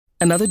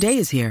Another day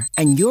is here,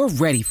 and you're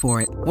ready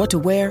for it. What to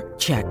wear?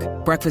 Check.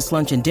 Breakfast,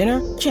 lunch, and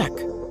dinner? Check.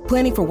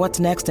 Planning for what's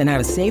next and how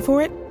to save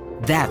for it?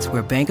 That's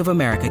where Bank of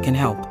America can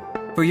help.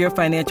 For your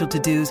financial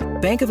to-dos,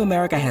 Bank of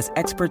America has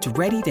experts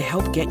ready to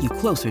help get you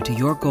closer to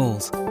your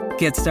goals.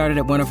 Get started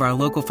at one of our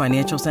local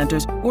financial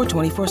centers or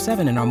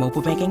 24/7 in our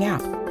mobile banking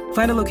app.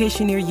 Find a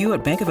location near you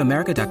at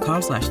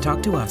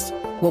bankofamerica.com/talktous.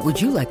 What would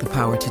you like the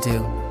power to do?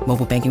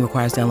 Mobile banking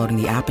requires downloading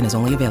the app and is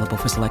only available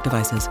for select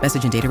devices.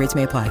 Message and data rates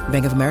may apply.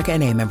 Bank of America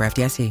N.A., member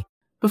FDIC.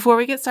 Before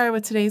we get started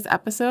with today's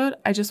episode,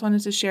 I just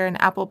wanted to share an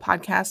Apple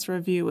Podcast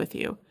review with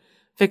you.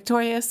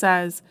 Victoria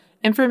says,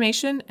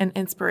 information and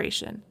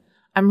inspiration.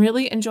 I'm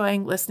really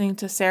enjoying listening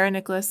to Sarah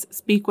Nicholas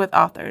speak with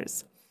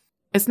authors.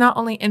 It's not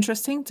only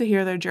interesting to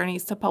hear their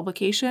journeys to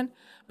publication,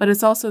 but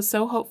it's also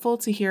so hopeful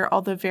to hear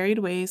all the varied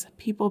ways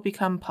people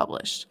become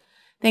published.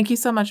 Thank you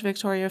so much,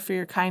 Victoria, for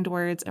your kind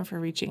words and for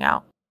reaching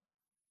out.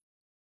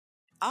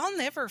 I'll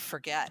never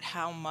forget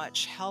how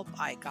much help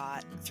I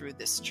got through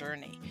this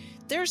journey.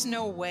 There's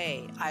no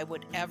way I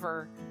would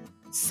ever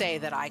say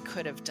that I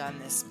could have done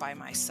this by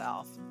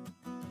myself.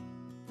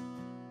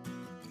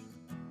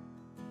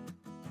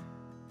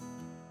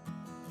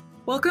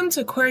 Welcome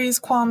to Queries,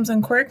 Qualms,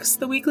 and Quirks,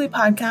 the weekly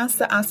podcast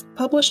that asks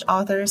published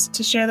authors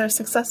to share their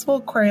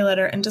successful query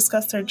letter and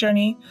discuss their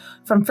journey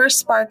from first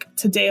spark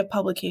to day of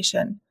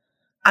publication.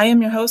 I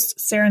am your host,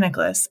 Sarah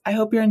Nicholas. I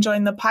hope you're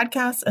enjoying the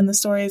podcast and the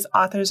stories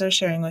authors are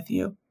sharing with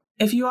you.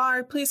 If you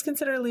are, please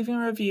consider leaving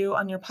a review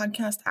on your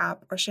podcast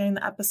app or sharing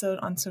the episode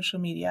on social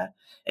media.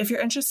 If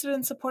you're interested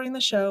in supporting the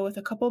show with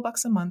a couple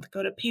bucks a month,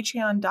 go to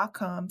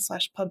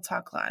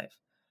patreon.com/pubtalklive.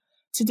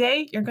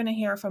 Today, you're going to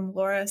hear from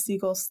Laura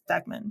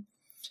Siegel-Stegman.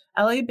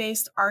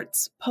 LA-based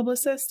arts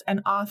publicist and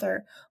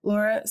author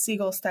Laura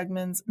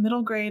Siegel-Stegman's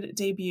middle grade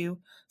debut,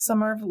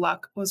 Summer of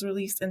Luck, was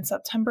released in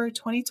September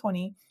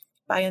 2020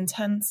 by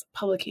Intense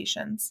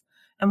Publications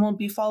and will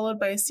be followed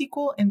by a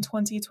sequel in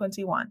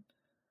 2021.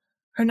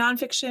 Her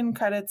nonfiction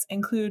credits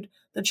include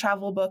the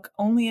travel book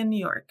Only in New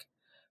York.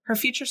 Her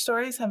feature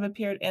stories have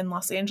appeared in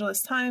Los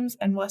Angeles Times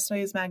and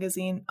Westways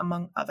Magazine,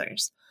 among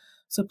others.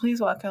 So please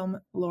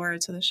welcome Laura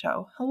to the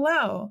show.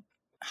 Hello.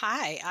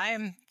 Hi, I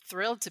am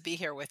thrilled to be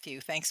here with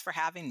you. Thanks for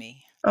having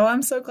me. Oh,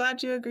 I'm so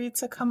glad you agreed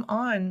to come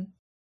on.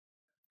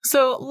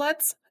 So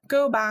let's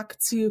go back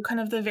to kind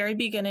of the very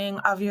beginning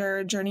of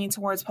your journey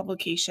towards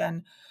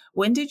publication.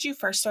 When did you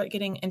first start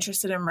getting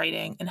interested in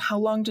writing, and how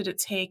long did it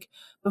take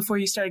before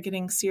you started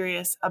getting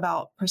serious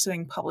about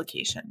pursuing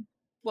publication?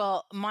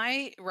 Well,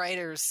 my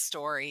writer's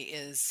story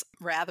is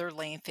rather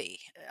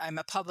lengthy. I'm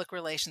a public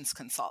relations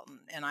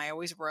consultant, and I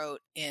always wrote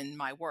in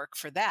my work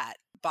for that,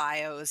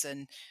 bios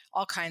and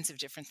all kinds of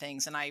different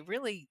things. And I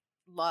really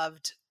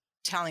loved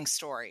telling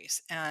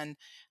stories. And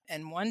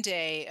one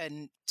day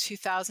in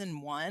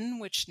 2001,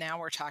 which now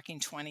we're talking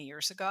 20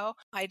 years ago,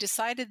 I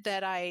decided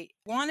that I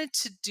wanted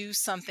to do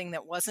something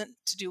that wasn't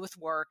to do with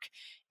work,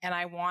 and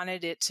I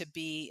wanted it to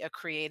be a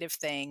creative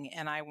thing,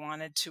 and I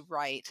wanted to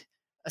write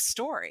a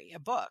story, a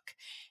book.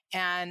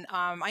 And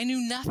I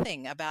knew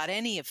nothing about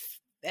any of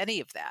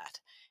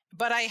that.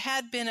 But I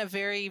had been a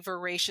very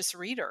voracious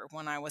reader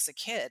when I was a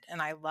kid,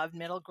 and I loved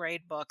middle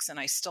grade books, and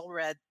I still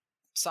read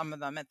some of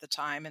them at the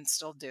time and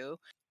still do.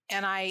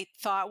 And I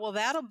thought, well,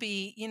 that'll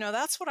be,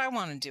 that's what I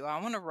want to do.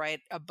 I want to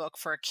write a book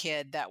for a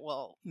kid that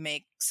will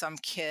make some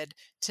kid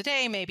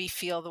today maybe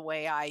feel the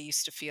way I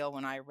used to feel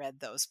when I read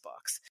those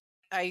books.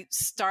 I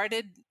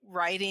started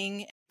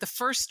writing. The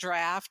first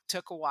draft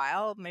took a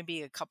while,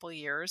 maybe a couple of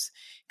years,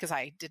 because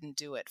I didn't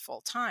do it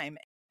full time.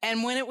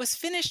 And when it was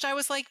finished, I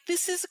was like,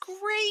 this is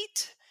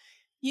great.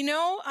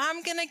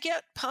 I'm going to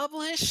get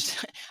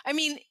published. I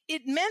mean,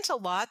 it meant a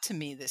lot to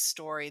me, this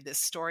story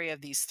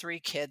of these three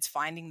kids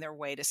finding their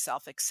way to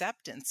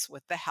self-acceptance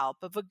with the help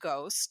of a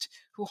ghost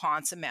who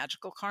haunts a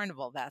magical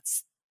carnival.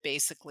 That's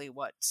basically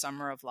what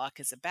Summer of Luck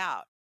is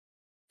about.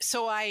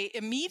 So I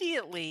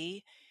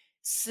immediately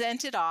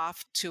sent it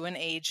off to an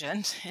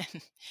agent.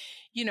 And,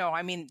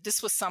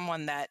 this was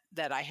someone that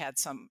I had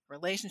some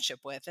relationship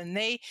with. And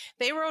they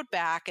wrote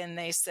back and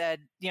they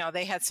said,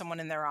 they had someone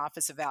in their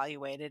office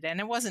evaluated,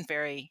 and it wasn't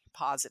very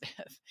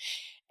positive.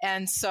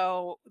 And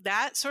so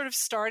that sort of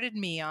started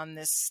me on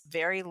this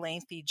very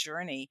lengthy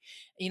journey.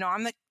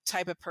 I'm the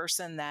type of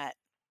person that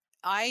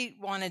I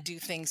want to do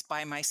things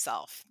by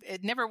myself.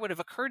 It never would have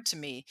occurred to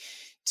me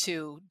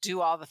to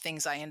do all the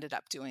things I ended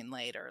up doing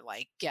later,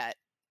 like get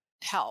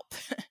help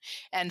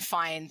and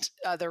find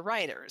other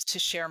writers to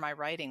share my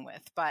writing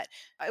with. But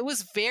it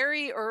was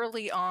very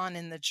early on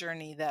in the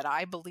journey that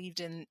I believed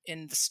in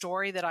the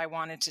story that I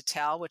wanted to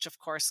tell, which of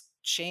course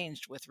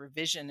changed with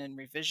revision and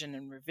revision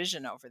and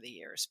revision over the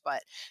years.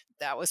 But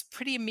that was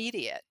pretty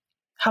immediate.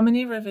 How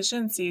many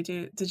revisions did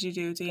you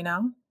do? Do you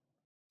know?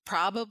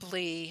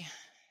 Probably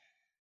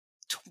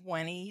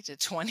 20 to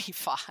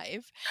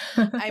 25.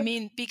 I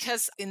mean,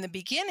 because in the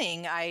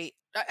beginning, I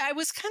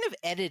was kind of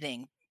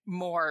editing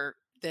more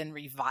than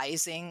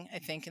revising, I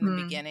think, in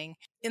the beginning.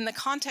 In the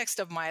context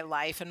of my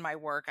life and my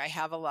work, I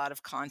have a lot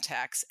of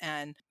contacts,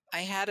 and I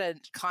had a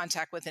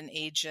contact with an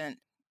agent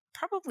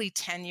probably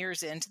 10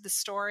 years into the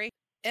story.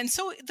 And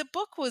so the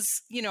book was,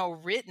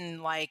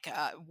 written like,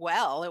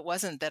 well, it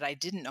wasn't that I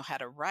didn't know how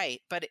to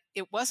write, but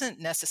it wasn't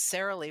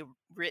necessarily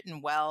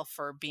written well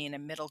for being a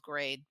middle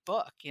grade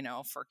book,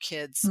 for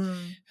kids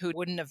Mm. who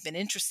wouldn't have been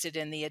interested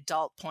in the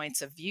adult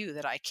points of view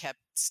that I kept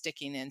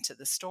sticking into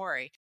the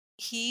story.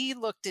 He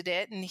looked at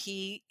it and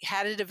he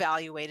had it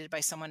evaluated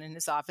by someone in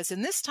his office.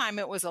 And this time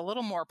it was a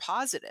little more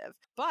positive.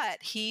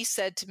 But he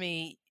said to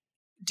me,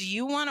 "Do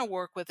you want to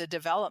work with a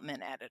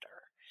development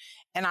editor?"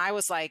 And I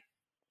was like,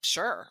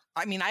 sure.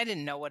 I mean, I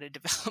didn't know what a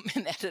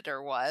development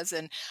editor was.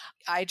 And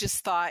I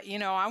just thought,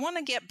 I want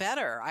to get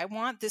better. I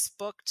want this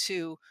book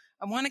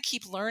I want to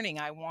keep learning.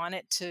 I want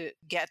it to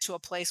get to a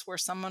place where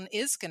someone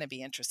is going to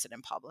be interested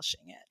in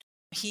publishing it.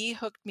 He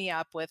hooked me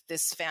up with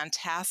this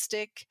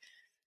fantastic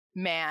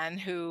man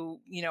who,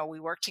 we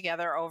worked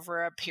together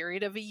over a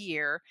period of a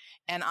year,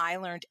 and I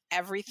learned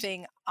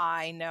everything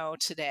I know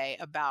today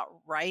about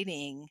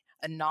writing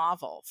a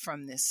novel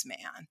from this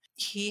man.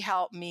 He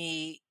helped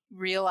me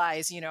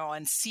realize,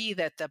 and see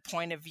that the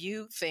point of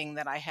view thing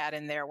that I had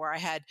in there, where I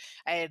had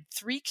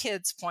 3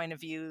 kids' point of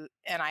view,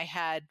 and I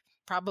had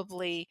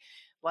probably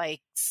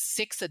like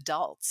 6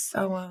 adults.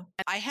 Oh, wow.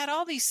 I had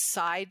all these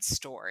side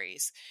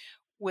stories.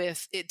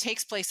 It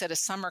takes place at a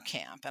summer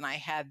camp, and I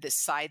had this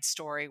side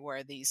story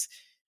where these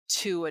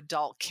 2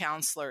 adult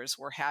counselors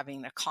were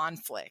having a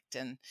conflict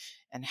and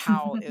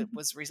how it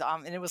was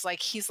resolved. And it was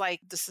like, he's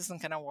like, "This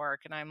isn't going to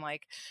work." And I'm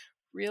like,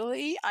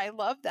 "Really? I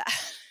love that."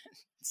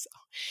 So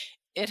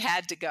it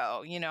had to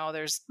go.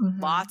 There's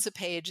lots of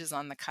pages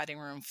on the cutting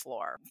room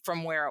floor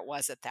from where it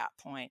was at that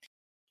point.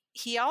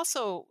 He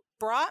also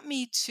brought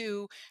me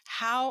to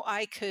how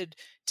I could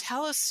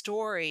tell a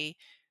story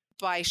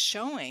by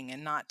showing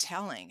and not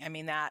telling. I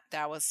mean, that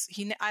was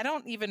I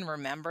don't even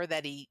remember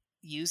that he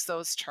used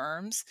those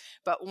terms,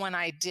 but when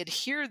I did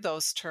hear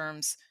those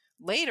terms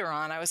later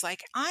on, I was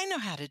like, I know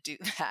how to do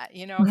that.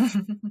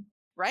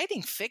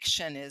 Writing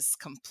fiction is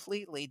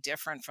completely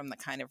different from the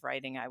kind of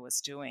writing I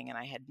was doing, and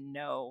I had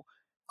no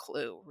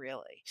clue,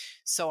 really.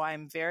 So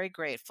I'm very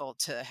grateful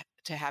to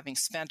having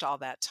spent all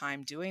that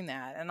time doing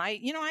that. And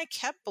I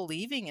kept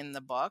believing in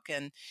the book,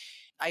 and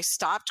I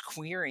stopped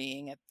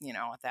querying it,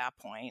 at that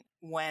point.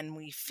 When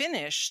we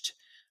finished,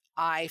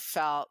 I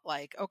felt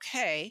like,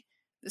 okay,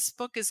 this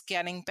book is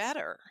getting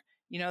better.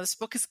 This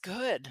book is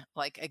good.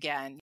 Like,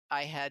 again,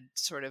 I had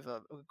sort of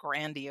a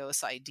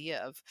grandiose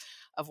idea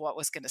of what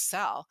was going to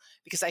sell,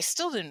 because I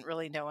still didn't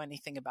really know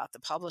anything about the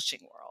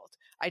publishing world.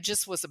 I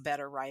just was a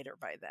better writer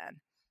by then.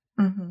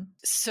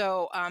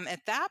 So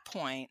at that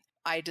point,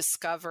 I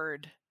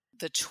discovered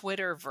the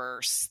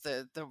Twitterverse,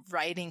 the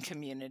writing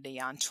community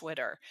on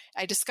Twitter.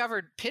 I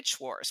discovered Pitch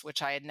Wars,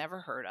 which I had never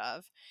heard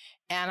of.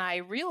 And I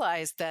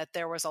realized that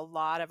there was a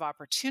lot of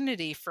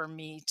opportunity for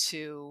me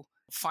to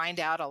find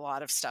out a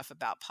lot of stuff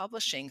about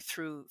publishing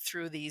through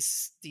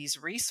these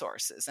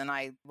resources. And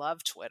I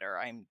love Twitter.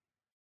 I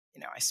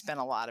spent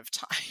a lot of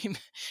time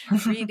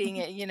reading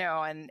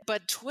it,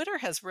 but Twitter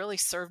has really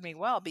served me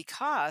well,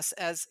 because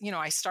as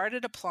I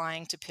started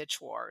applying to Pitch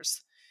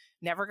Wars,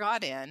 never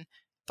got in,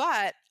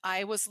 but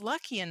I was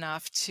lucky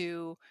enough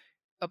to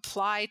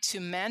apply to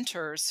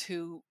mentors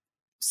who,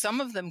 some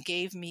of them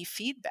gave me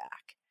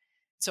feedback.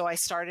 So I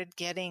started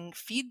getting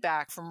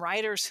feedback from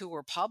writers who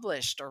were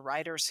published, or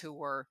writers who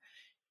were,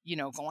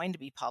 going to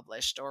be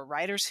published, or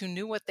writers who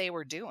knew what they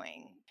were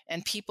doing,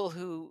 and people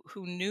who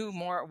knew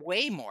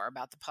way more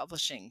about the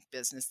publishing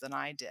business than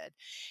I did.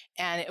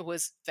 And it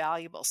was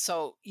valuable.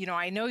 So,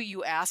 I know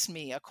you asked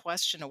me a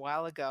question a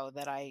while ago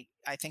that I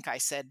think I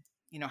said,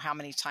 how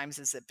many times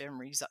has it been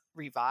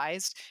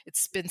revised?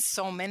 It's been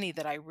so many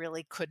that I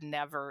really could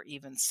never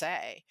even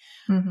say.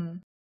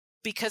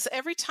 Because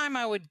every time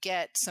I would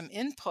get some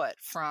input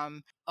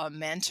from a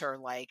mentor,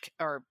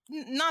 or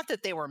not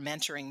that they were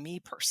mentoring me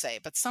per se,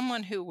 but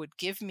someone who would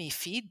give me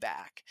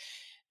feedback,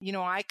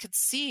 I could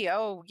see,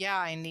 oh, yeah,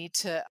 I need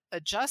to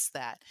adjust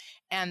that.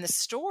 And the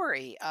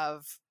story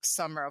of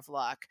Summer of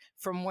Luck,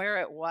 from where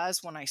it was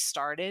when I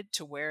started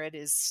to where it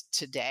is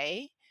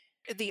today,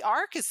 the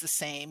arc is the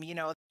same,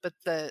 but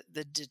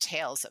the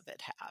details of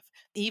it have.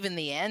 Even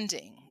the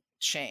ending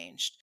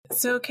changed.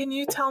 So can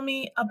you tell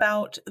me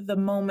about the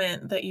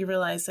moment that you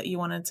realized that you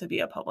wanted to be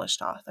a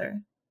published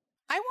author?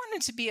 I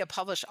wanted to be a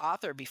published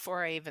author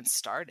before I even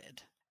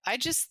started. I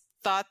just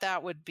thought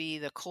that would be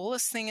the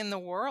coolest thing in the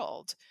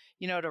world,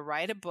 to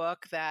write a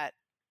book that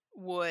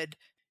would,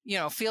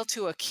 feel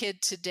to a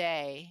kid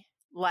today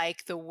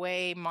like the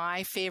way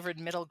my favorite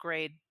middle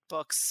grade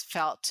books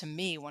felt to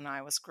me when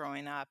I was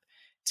growing up.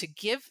 To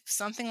give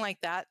something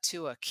like that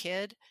to a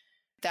kid,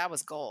 that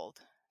was gold.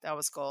 That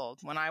was gold.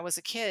 When I was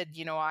a kid,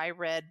 I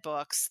read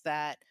books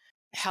that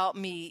helped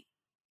me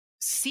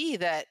see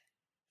that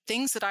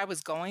things that I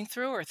was going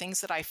through, or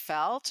things that I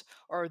felt,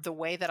 or the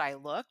way that I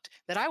looked,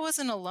 that I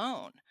wasn't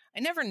alone. I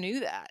never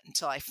knew that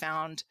until I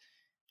found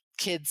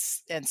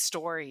kids and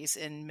stories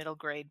in middle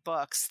grade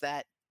books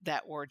that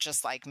were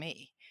just like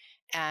me.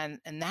 And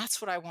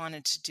that's what I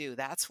wanted to do.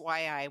 That's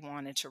why I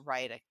wanted to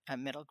write a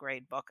middle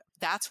grade book.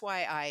 That's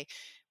why I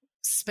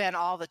spent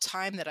all the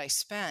time that I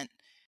spent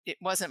it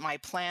wasn't my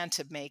plan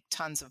to make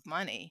tons of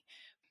money,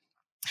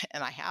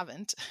 and I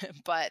haven't,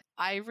 but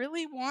I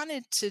really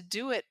wanted to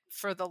do it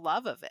for the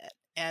love of it.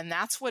 And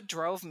that's what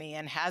drove me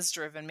and has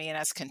driven me and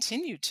has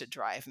continued to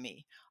drive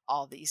me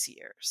all these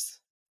years.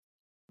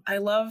 I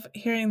love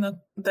hearing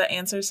the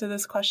answers to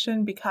this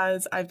question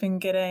because I've been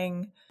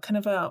getting kind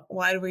of a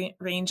wide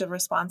range of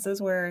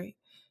responses where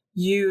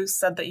you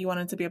said that you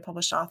wanted to be a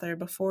published author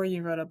before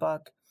you wrote a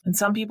book. And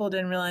some people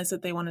didn't realize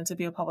that they wanted to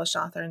be a published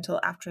author until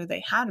after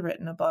they had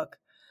written a book,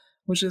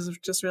 which is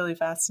just really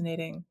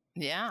fascinating.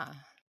 Yeah.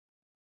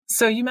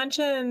 So you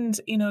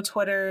mentioned,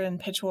 Twitter and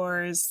pitch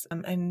wars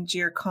and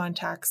your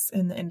contacts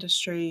in the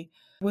industry.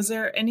 Was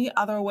there any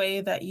other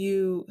way that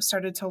you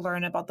started to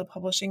learn about the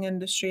publishing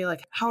industry,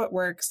 like how it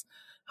works,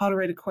 how to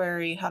write a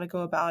query, how to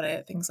go about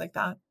it, things like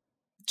that?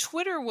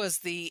 Twitter was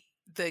the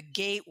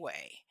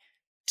gateway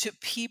to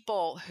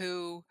people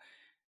who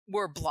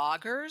were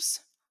bloggers,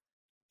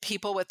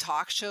 people with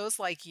talk shows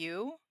like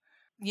you.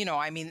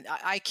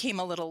 I came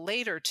a little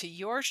later to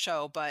your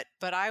show, but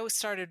I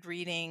started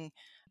reading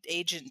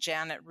Agent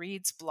Janet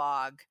Reed's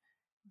blog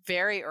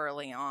very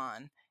early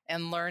on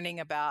and learning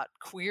about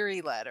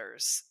query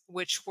letters,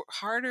 which were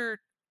harder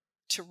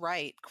to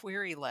write,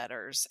 query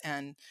letters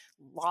and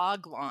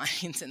log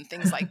lines and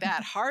things like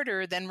that,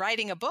 harder than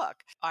writing a book.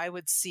 I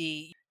would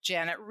see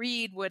Janet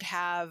Reed would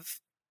have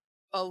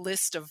a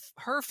list of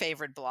her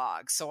favorite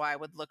blogs. So I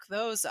would look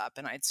those up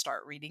and I'd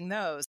start reading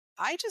those.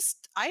 I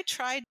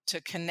tried to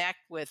connect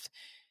with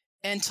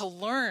and to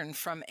learn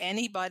from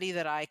anybody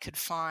that I could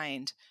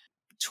find.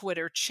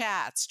 Twitter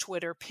chats,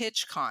 Twitter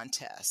pitch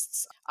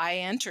contests. I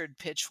entered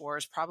Pitch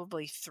Wars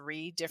probably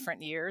 3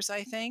 different years,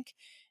 I think.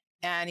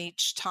 And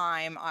each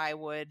time I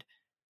would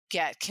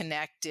get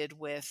connected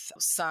with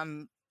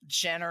some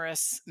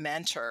generous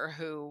mentor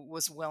who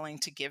was willing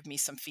to give me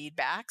some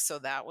feedback. So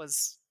that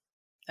was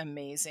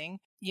amazing.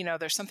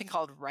 There's something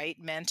called Write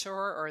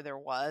Mentor, or there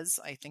was,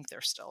 I think there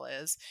still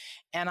is.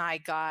 And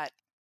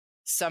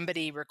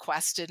somebody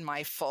requested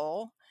my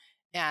full.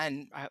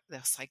 And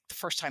that's like the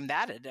first time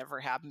that had ever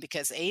happened,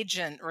 because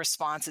agent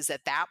responses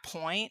at that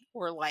point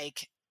were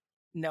like,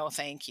 no,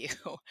 thank you.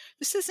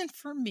 This isn't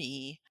for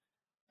me.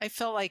 I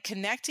felt like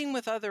connecting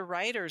with other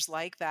writers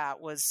like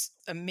that was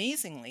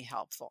amazingly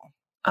helpful.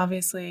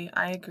 Obviously,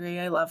 I agree.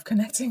 I love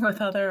connecting with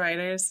other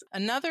writers.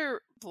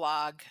 Another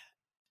blog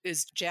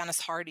is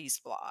Janice Hardy's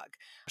blog.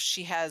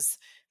 She has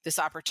this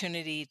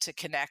opportunity to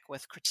connect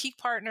with critique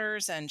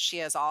partners, and she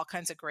has all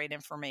kinds of great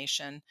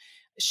information.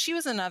 She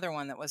was another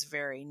one that was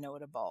very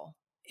notable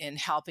in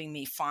helping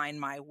me find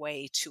my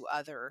way to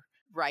other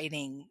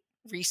writing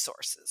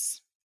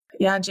resources.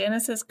 Yeah,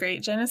 Janice is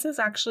great. Janice is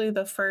actually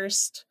the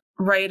first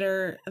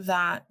writer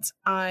that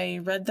I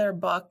read their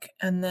book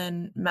and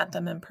then met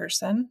them in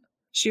person.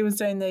 She was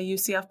doing the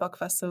UCF Book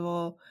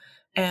Festival,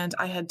 and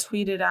I had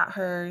tweeted at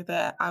her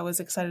that I was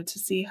excited to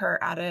see her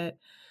at it.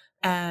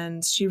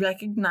 And she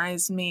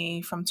recognized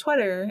me from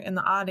Twitter in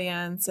the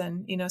audience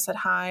and, said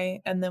hi.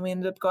 And then we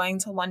ended up going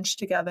to lunch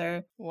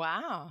together.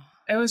 Wow.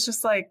 It was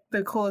just like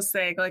the coolest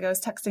thing. Like I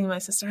was texting my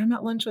sister, I'm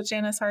at lunch with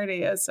Janice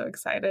Hardy. I was so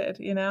excited,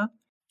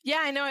 Yeah,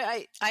 I know.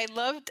 I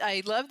loved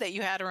that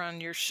you had her on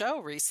your show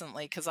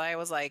recently, because I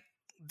was like,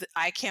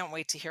 I can't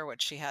wait to hear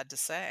what she had to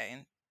say.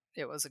 And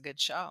it was a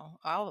good show.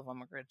 All of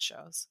them are good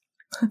shows.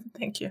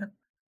 Thank you.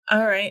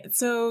 All right.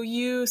 So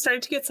you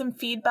started to get some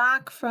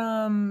feedback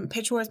from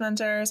Pitch Wars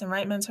mentors and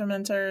Write Mentor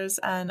mentors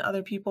and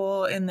other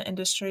people in the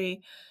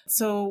industry.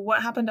 So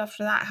what happened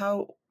after that?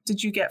 How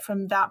did you get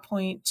from that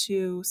point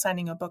to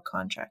signing a book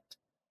contract?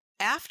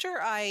 After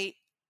I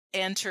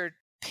entered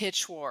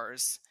Pitch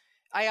Wars,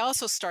 I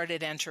also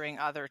started entering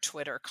other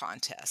Twitter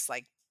contests.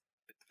 Like,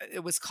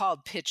 it was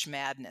called Pitch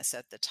Madness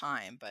at the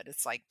time, but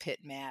it's like Pit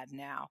Mad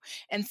now,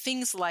 and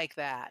things like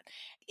that.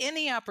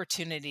 Any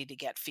opportunity to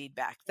get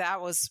feedback, that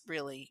was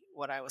really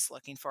what I was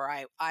looking for.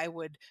 I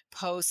would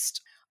post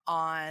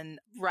on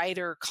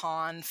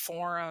WriterCon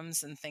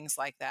forums and things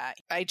like that.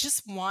 I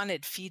just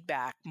wanted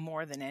feedback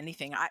more than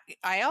anything.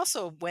 I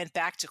also went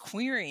back to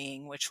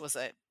querying, which was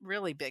a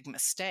really big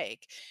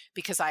mistake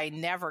because I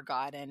never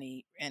got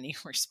any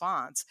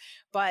response.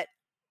 But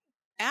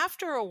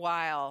after a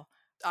while,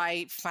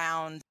 I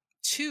found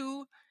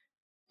 2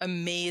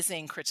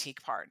 amazing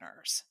critique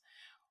partners,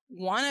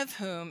 one of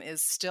whom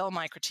is still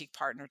my critique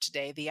partner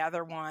today. The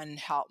other one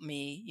helped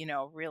me,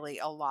 really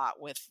a lot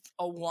with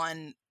a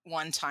one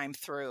time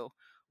through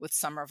with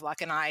Summer of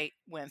Luck. And I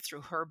went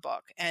through her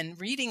book,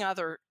 and reading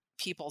other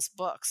people's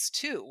books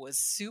too was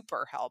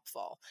super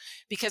helpful,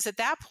 because at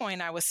that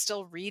point I was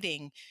still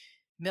reading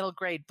middle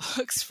grade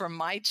books from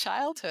my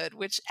childhood,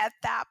 which at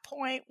that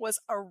point was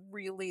a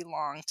really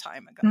long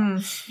time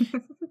ago.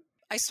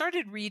 I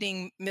started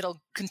reading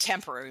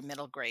contemporary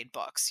middle grade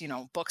books,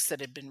 books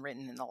that had been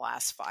written in the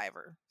last 5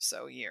 or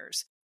so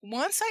years.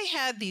 Once I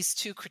had these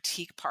 2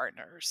 critique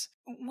partners,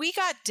 we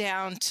got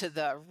down to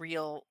the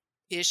real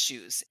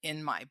issues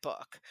in my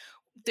book.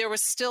 There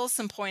was still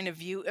some point of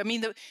view. I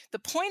mean, the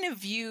point of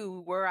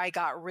view where I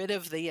got rid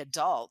of the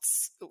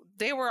adults,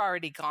 they were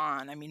already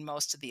gone. I mean,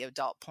 most of the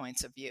adult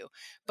points of view.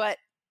 But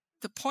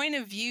the point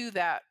of view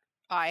that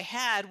I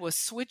had was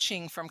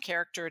switching from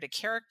character to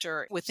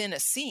character within a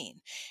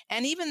scene.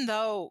 And even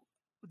though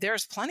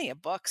there's plenty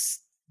of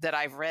books that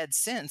I've read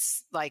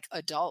since, like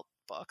adult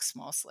books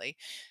mostly,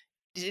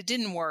 it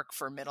didn't work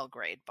for middle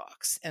grade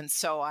books. And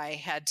so I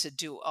had to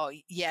do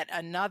yet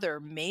another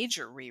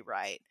major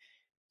rewrite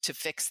to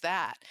fix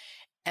that.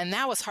 And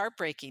that was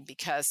heartbreaking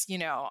because,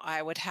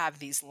 I would have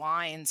these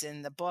lines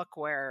in the book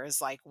where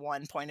it's like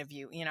one point of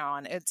view,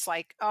 and it's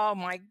like, oh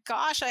my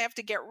gosh, I have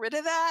to get rid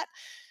of that.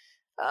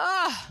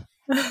 Ah,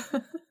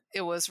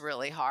 it was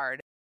really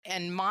hard.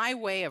 And my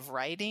way of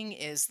writing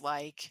is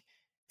like,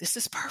 this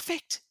is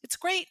perfect. It's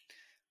great.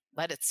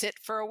 Let it sit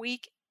for a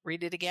week,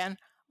 read it again.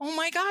 Oh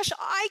my gosh,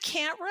 I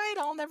can't write.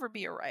 I'll never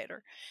be a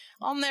writer.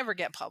 I'll never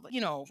get published.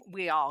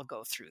 We all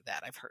go through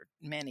that. I've heard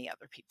many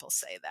other people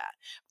say that.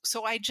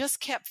 So I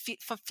just kept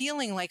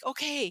feeling like,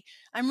 okay,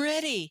 I'm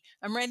ready.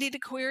 I'm ready to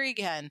query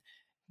again.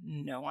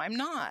 No, I'm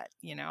not,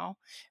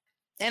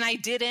 And I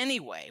did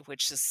anyway,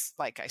 which is,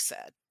 like I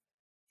said,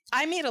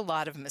 I made a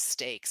lot of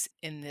mistakes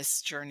in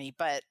this journey,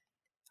 but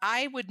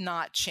I would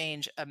not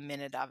change a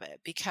minute of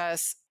it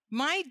because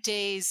my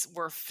days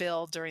were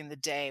filled during the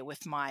day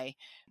with my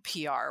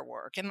PR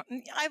work. And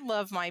I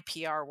love my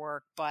PR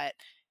work, but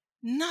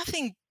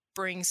nothing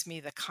brings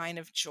me the kind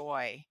of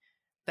joy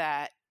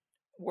that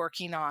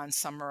working on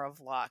Summer of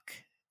Luck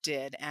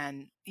did.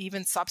 And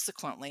even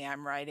subsequently,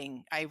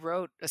 I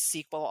wrote a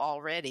sequel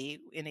already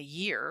in a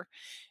year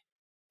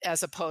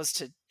as opposed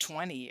to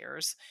 20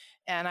 years.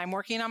 And I'm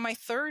working on my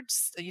third,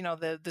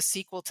 the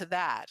sequel to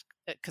that,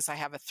 because I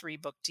have a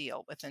 3-book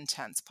deal with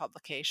Intense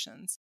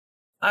Publications.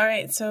 All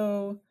right.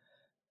 So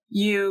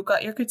you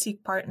got your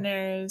critique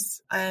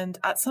partners, and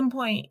at some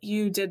point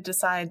you did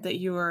decide that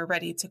you were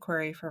ready to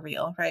query for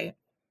real, right?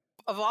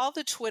 Of all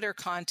the Twitter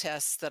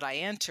contests that I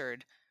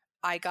entered,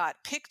 I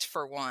got picked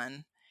for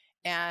one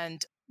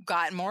and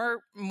got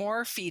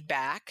more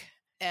feedback.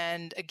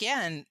 And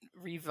again,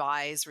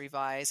 revise.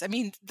 I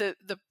mean,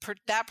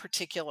 that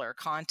particular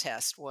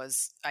contest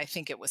was, I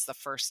think it was the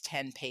first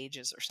 10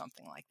 pages or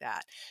something like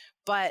that.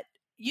 But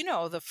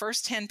the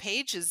first 10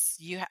 pages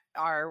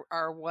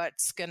are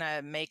what's going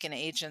to make an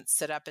agent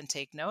sit up and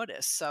take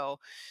notice.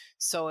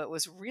 So it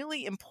was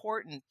really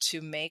important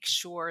to make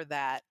sure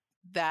that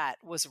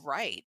was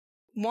right.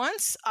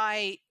 Once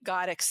I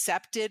got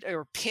accepted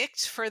or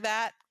picked for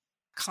that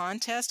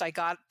contest, I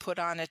got put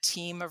on a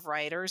team of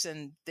writers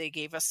and they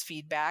gave us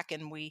feedback.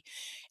 And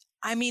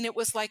it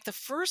was like the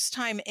first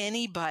time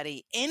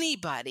anybody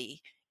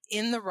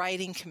in the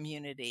writing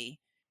community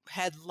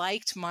had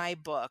liked my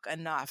book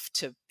enough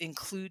to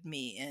include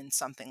me in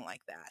something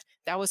like that.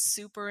 That was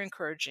super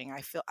encouraging.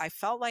 I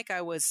felt like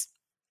I was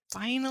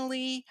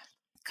finally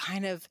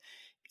kind of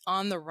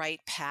on the right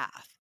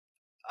path.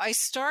 I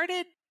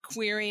started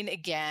querying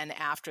again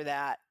after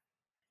that.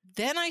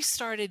 Then I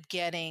started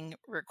getting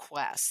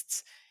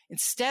requests.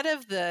 Instead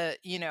of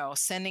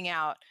sending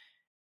out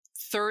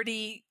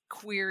 30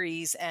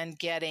 queries and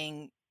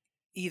getting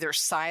either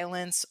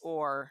silence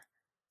or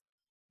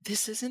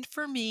this isn't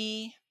for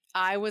me,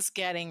 I was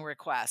getting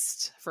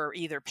requests for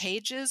either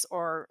pages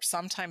or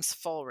sometimes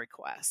full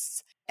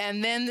requests.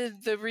 And then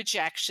the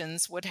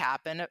rejections would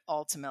happen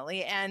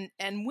ultimately. And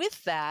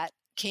with that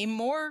came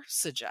more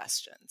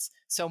suggestions,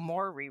 so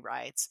more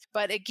rewrites.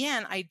 But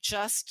again, I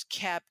just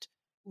kept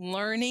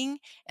learning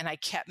and I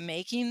kept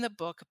making the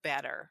book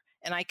better.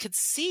 And I could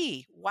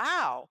see,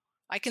 wow,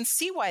 I can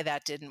see why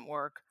that didn't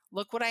work.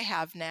 Look what I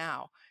have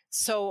now.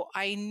 So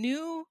I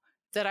knew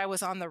that I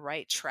was on the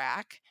right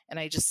track and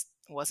I just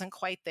wasn't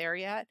quite there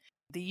yet.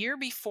 The year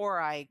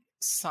before I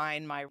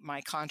signed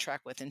my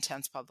contract with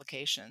Intense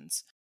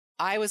Publications,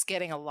 I was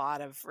getting a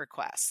lot of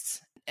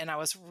requests and I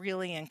was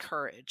really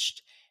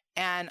encouraged.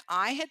 And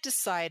I had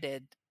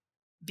decided,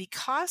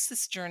 because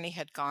this journey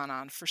had gone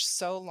on for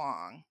so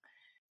long,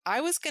 I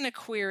was going to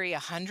query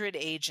 100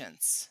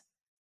 agents.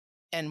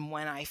 And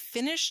when I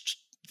finished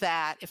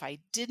that, if I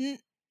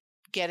didn't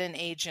get an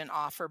agent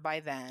offer by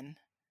then,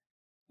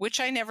 which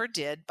I never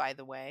did, by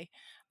the way,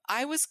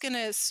 I was going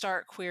to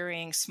start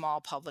querying small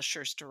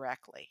publishers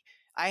directly.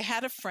 I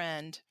had a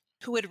friend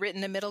who had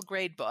written a middle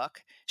grade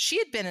book. She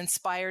had been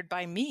inspired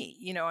by me,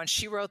 and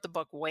she wrote the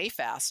book way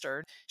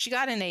faster. She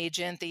got an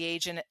agent. The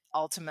agent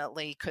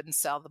ultimately couldn't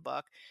sell the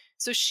book.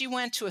 So she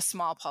went to a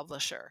small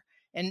publisher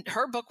and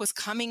her book was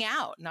coming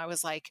out. And I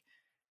was like,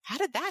 how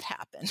did that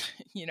happen?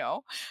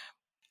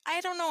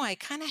 I don't know. I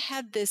kind of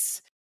had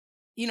this,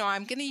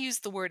 I'm going to use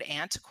the word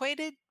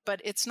antiquated,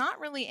 but it's not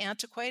really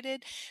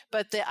antiquated.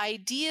 But the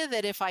idea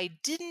that if I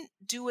didn't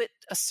do it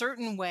a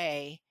certain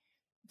way,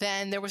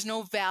 then there was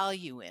no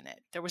value in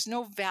it. There was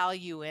no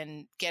value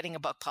in getting a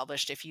book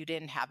published if you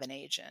didn't have an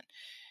agent.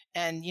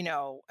 And,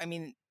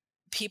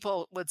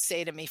 people would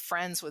say to me,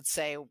 friends would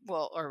say,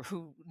 well, or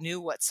who knew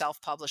what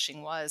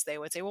self-publishing was, they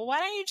would say, well, why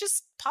don't you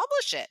just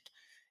publish it?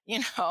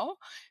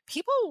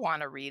 People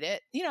want to read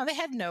it. They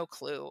had no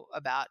clue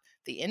about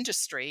the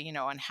industry,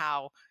 and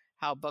how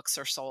books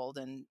are sold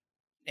and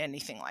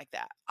anything like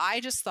that. I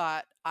just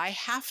thought I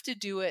have to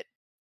do it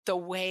the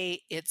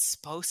way it's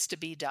supposed to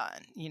be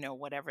done,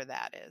 whatever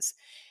that is.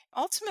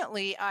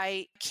 Ultimately,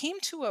 I came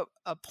to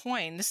a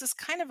point, this is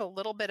kind of a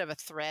little bit of a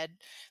thread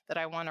that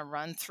I want to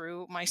run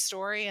through my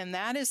story, and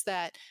that is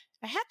that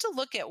I had to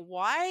look at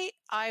why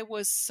I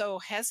was so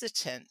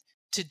hesitant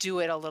to do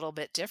it a little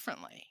bit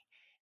differently.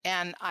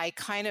 And I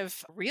kind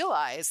of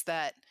realized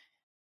that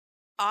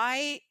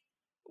I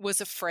was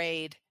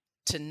afraid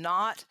to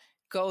not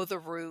go the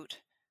route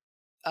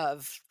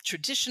of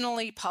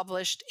traditionally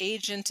published,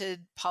 agented,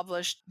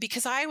 published,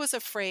 because I was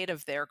afraid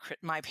of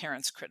my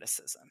parents'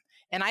 criticism.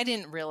 And I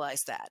didn't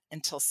realize that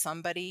until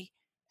somebody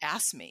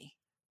asked me,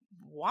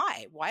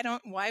 why? Why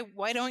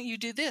don't you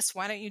do this?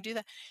 Why don't you do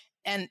that?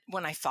 And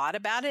when I thought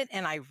about it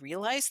and I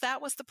realized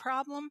that was the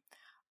problem,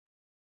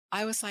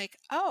 I was like,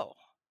 oh,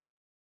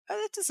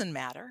 that doesn't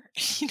matter,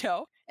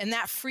 and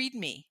that freed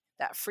me.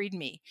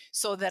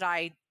 So that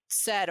I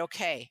said,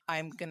 okay,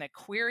 I'm going to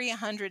query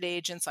 100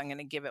 agents. I'm going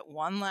to give it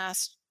one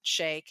last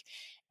shake.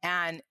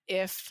 And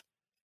if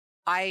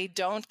I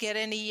don't get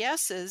any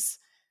yeses,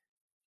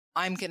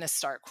 I'm going to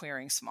start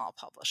querying small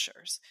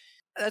publishers.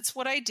 That's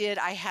what I did.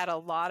 I had a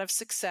lot of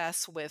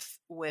success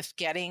with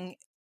getting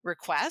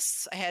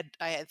requests. I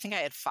think I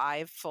had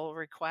 5 full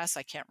requests.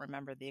 I can't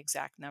remember the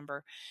exact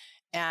number.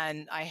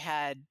 And I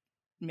had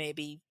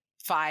maybe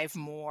 5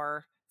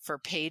 more for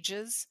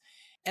pages.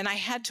 And I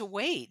had to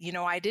wait.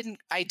 I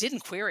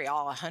didn't query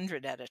all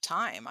 100 at a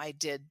time. I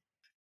did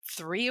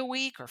 3 a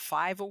week or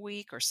 5 a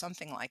week or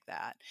something like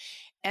that.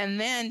 And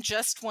then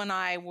just when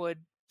I would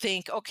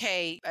think,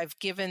 okay, I've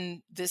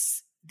given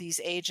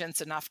these agents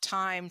enough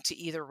time to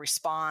either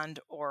respond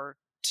or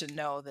to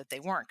know that they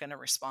weren't going to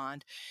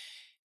respond,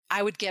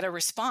 I would get a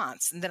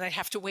response, and then I'd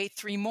have to wait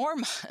 3 more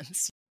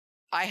months.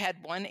 I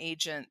had one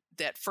agent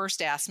that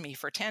first asked me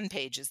for 10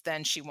 pages,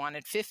 then she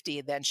wanted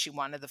 50, then she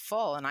wanted the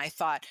full. And I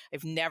thought,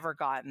 I've never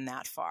gotten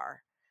that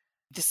far.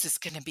 This is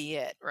going to be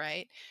it,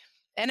 right?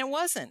 And it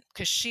wasn't,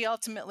 because she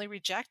ultimately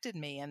rejected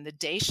me. And the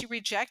day she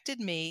rejected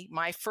me,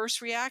 my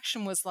first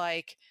reaction was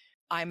like,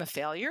 I'm a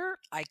failure.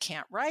 I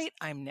can't write.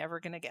 I'm never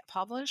going to get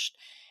published.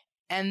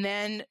 And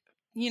then,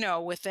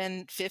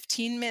 within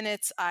 15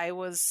 minutes, I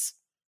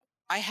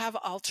have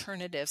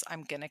alternatives.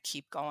 I'm going to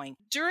keep going.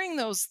 During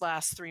those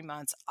last 3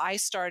 months, I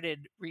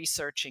started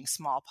researching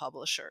small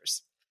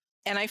publishers,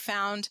 and I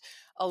found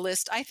a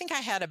list. I think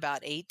I had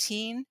about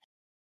 18.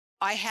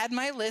 I had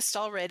my list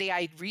already.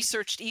 I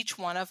researched each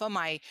one of them.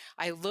 I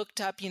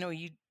looked up,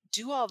 you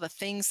do all the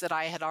things that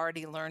I had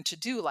already learned to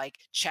do, like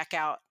check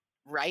out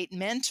Write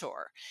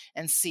Mentor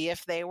and see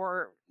if they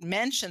were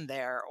mentioned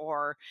there,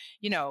 or,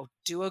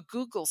 do a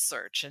Google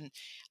search. And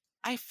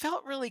I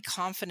felt really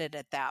confident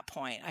at that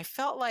point. I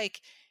felt like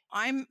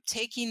I'm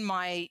taking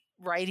my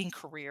writing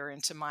career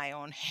into my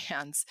own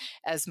hands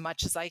as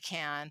much as I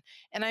can,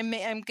 and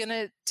I'm going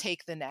to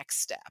take the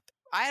next step.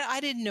 I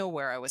didn't know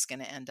where I was going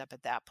to end up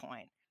at that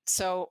point.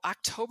 So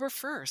October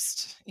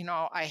 1st,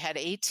 I had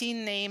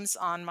 18 names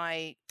on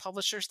my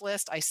publisher's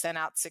list. I sent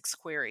out 6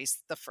 queries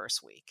the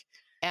first week,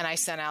 and I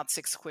sent out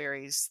 6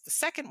 queries the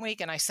second week,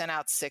 and I sent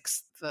out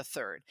 6 the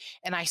third.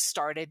 And I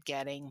started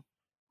getting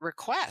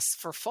requests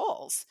for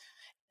fulls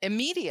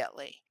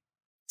immediately.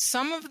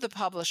 Some of the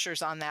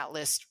publishers on that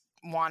list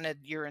wanted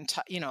your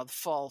entire, the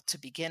full to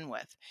begin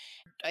with.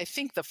 I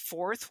think the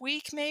 4th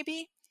week,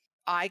 maybe,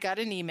 I got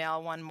an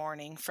email one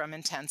morning from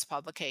Intense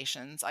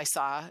Publications. I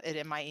saw it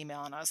in my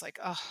email and I was like,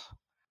 oh,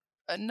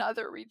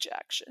 another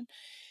rejection.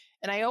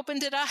 And I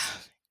opened it up.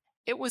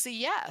 It was a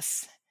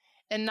yes.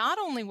 And not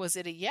only was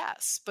it a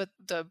yes, but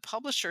the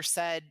publisher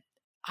said,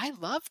 I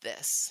love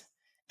this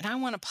and I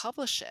want to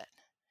publish it.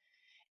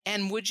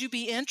 And would you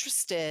be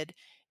interested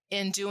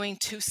in doing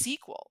 2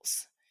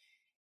 sequels?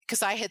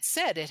 Because I had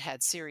said it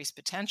had series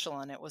potential,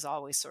 and it was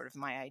always sort of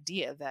my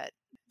idea that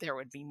there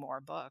would be more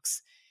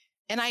books.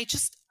 And I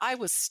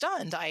was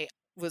stunned. I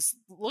was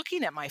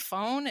looking at my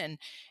phone, and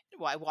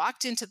I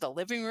walked into the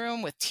living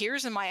room with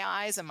tears in my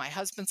eyes, and my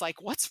husband's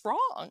like, what's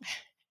wrong?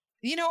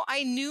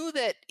 I knew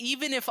that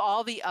even if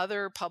all the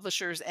other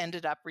publishers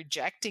ended up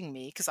rejecting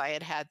me, because I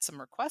had some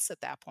requests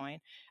at that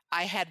point,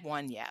 I had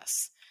one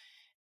yes.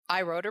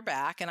 I wrote her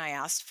back and I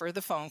asked for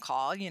the phone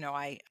call.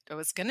 I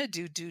was going to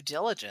do due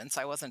diligence.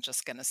 I wasn't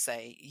just going to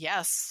say,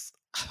 yes,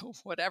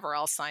 whatever,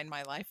 I'll sign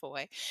my life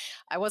away.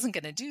 I wasn't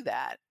going to do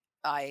that.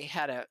 I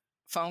had a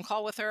phone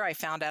call with her. I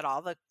found out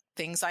all the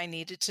things I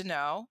needed to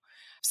know.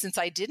 Since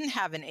I didn't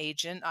have an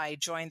agent, I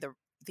joined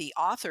the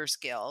Authors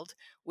Guild,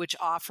 which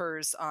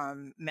offers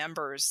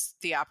members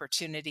the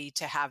opportunity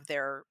to have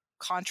their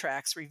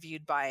contracts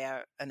reviewed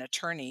by an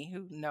attorney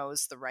who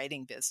knows the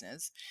writing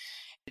business.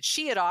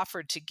 She had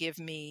offered to give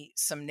me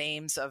some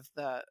names of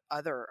the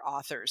other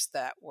authors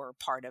that were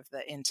part of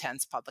the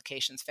Intense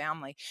Publications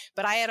family,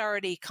 but I had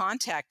already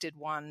contacted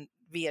one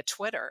via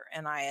Twitter,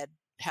 and I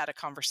had a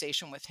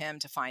conversation with him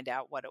to find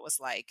out what it was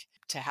like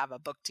to have a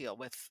book deal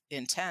with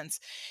Intense.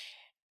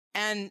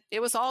 And it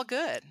was all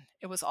good.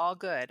 It was all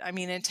good. I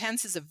mean,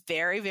 Intense is a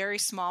very, very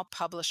small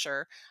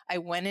publisher. I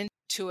went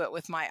into it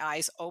with my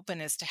eyes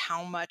open as to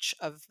how much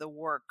of the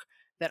work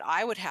that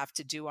I would have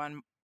to do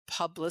on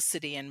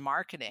publicity and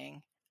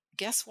marketing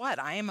guess what?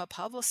 I am a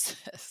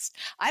publicist.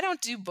 I don't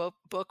do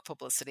book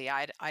publicity.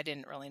 I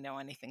didn't really know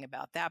anything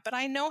about that, but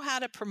I know how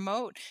to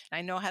promote, and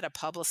I know how to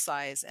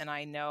publicize, and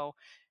I know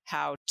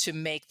how to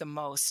make the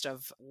most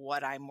of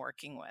what I'm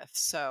working with.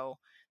 So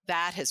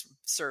that has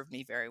served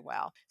me very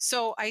well.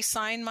 So I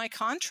signed my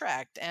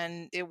contract,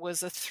 and it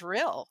was a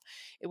thrill.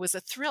 It was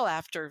a thrill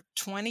after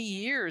 20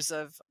 years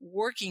of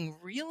working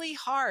really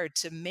hard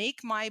to make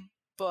my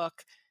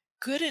book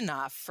good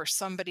enough for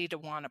somebody to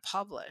want to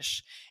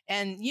publish.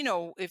 And,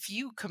 if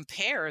you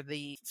compare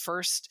the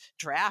first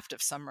draft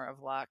of Summer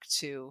of Luck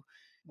to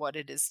what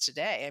it is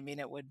today, I mean,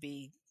 it would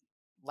be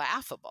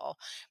laughable.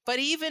 But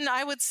even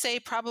I would say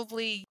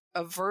probably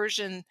a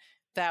version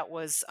that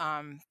was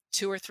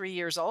 2 or 3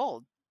 years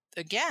old,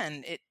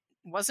 again, it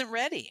wasn't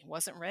ready.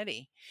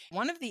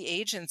 One of the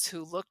agents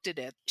who looked at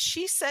it,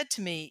 she said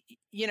to me,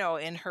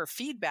 in her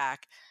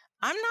feedback,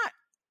 I'm not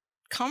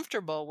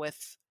comfortable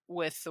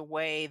with the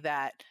way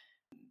that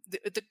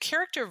the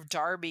character of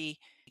Darby,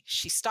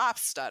 she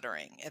stops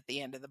stuttering at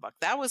the end of the book.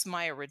 That was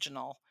my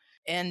original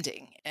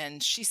ending.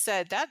 And she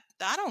said, that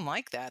I don't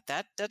like that.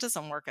 That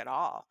doesn't work at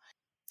all.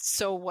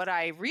 So what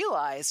I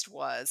realized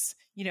was,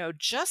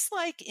 just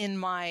like in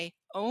my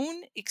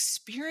own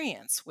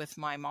experience with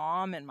my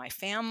mom and my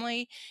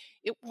family,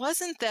 it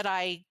wasn't that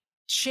I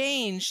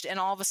changed and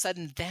all of a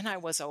sudden then I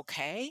was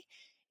okay.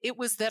 It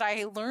was that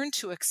I learned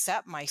to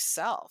accept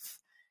myself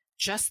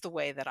just the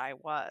way that I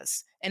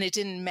was. And it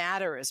didn't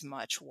matter as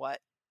much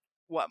what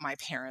my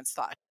parents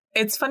thought.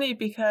 It's funny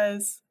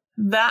because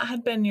that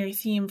had been your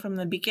theme from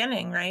the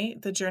beginning,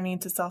 right? The journey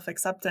to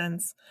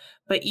self-acceptance.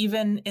 But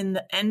even in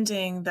the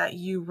ending that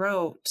you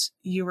wrote,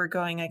 you were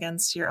going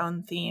against your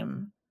own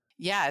theme.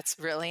 Yeah, it's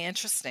really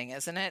interesting,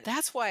 isn't it?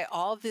 That's why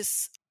all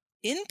this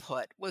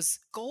input was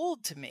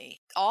gold to me.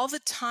 All the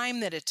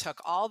time that it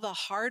took, all the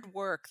hard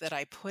work that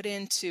I put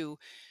into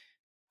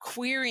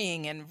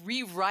querying and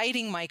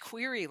rewriting my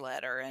query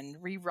letter and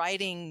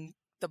rewriting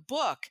the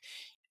book,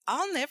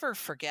 I'll never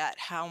forget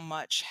how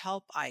much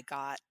help I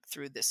got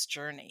through this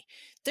journey.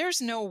 There's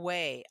no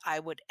way I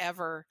would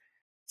ever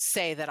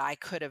say that I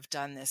could have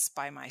done this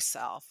by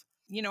myself.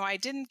 I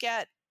didn't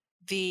get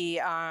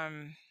the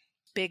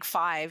Big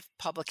 5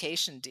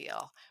 publication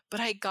deal,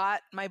 but I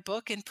got my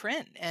book in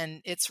print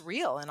and it's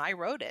real and I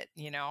wrote it,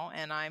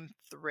 and I'm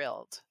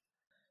thrilled.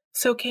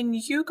 So can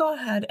you go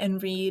ahead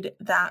and read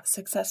that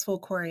successful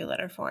query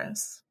letter for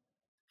us?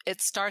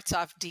 It starts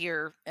off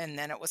dear, and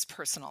then it was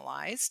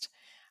personalized.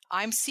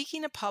 I'm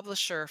seeking a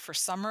publisher for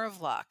Summer of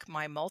Luck,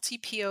 my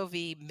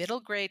multi-POV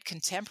middle-grade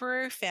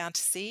contemporary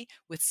fantasy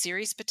with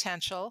series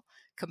potential,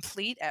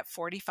 complete at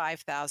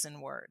 45,000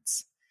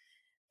 words.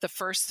 The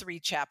first 3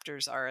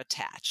 chapters are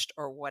attached,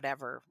 or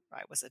whatever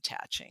I was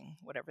attaching,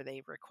 whatever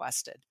they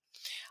requested.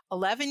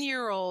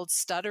 11-year-old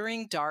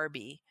stuttering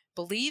Darby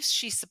believes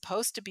she's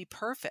supposed to be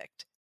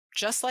perfect,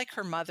 just like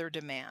her mother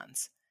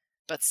demands.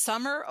 But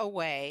summer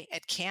away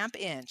at Camp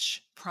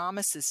Inch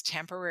promises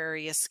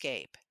temporary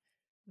escape.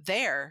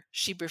 There,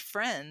 she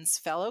befriends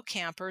fellow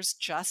campers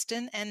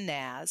Justin and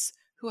Naz,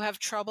 who have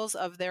troubles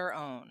of their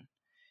own.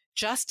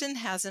 Justin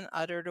hasn't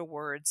uttered a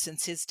word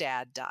since his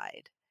dad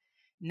died.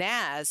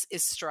 Naz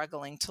is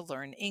struggling to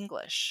learn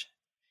English.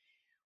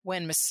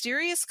 When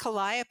mysterious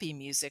calliope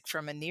music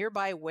from a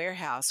nearby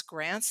warehouse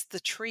grants the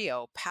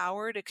trio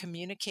power to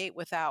communicate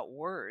without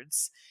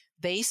words,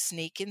 they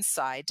sneak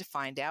inside to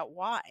find out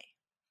why.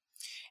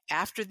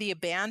 After the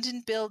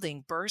abandoned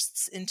building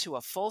bursts into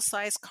a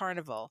full-size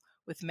carnival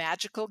with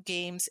magical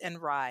games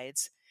and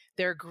rides,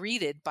 they're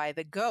greeted by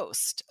the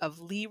ghost of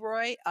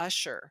Leroy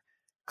Usher,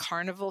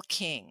 Carnival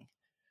King,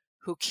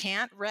 who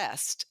can't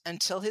rest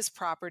until his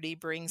property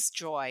brings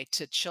joy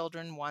to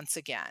children once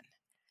again.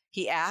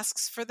 He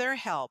asks for their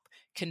help,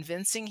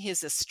 convincing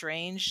his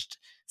estranged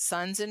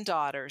sons and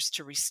daughters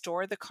to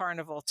restore the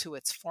carnival to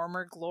its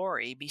former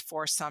glory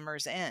before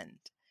summer's end.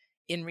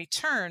 In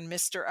return,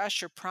 Mr.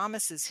 Usher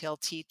promises he'll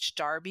teach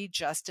Darby,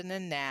 Justin,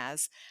 and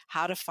Naz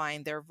how to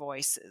find their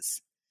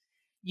voices.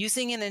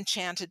 Using an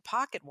enchanted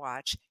pocket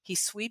watch, he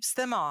sweeps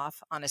them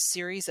off on a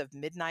series of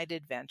midnight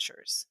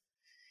adventures.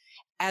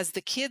 As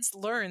the kids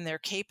learn they're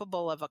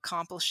capable of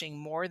accomplishing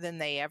more than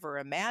they ever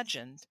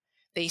imagined,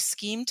 they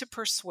scheme to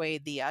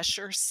persuade the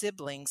Usher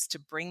siblings to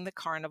bring the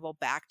carnival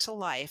back to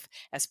life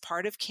as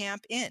part of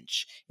Camp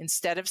Inch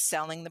instead of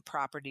selling the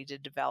property to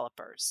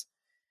developers.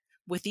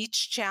 With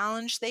each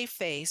challenge they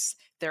face,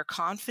 their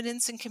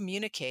confidence in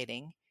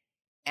communicating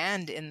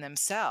and in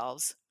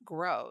themselves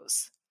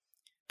grows.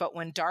 But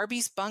when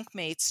Darby's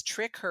bunkmates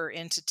trick her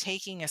into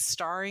taking a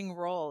starring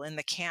role in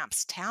the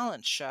camp's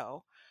talent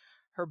show,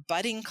 her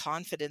budding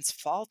confidence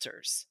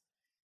falters.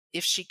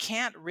 If she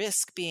can't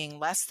risk being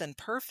less than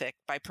perfect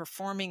by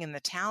performing in the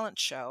talent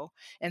show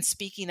and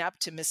speaking up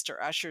to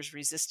Mr. Usher's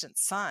resistant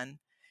son,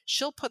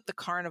 she'll put the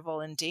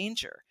carnival in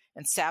danger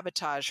and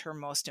sabotage her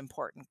most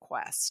important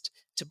quest,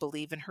 to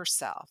believe in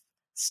herself,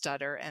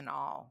 stutter and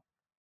all.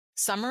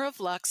 Summer of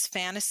Luck's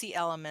fantasy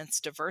elements,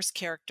 diverse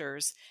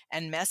characters,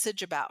 and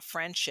message about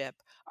friendship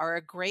are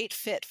a great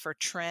fit for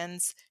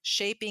trends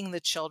shaping the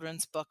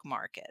children's book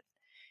market.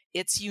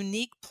 Its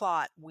unique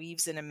plot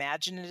weaves an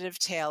imaginative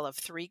tale of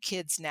three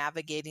kids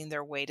navigating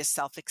their way to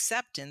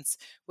self-acceptance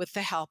with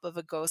the help of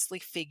a ghostly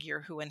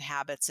figure who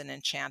inhabits an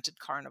enchanted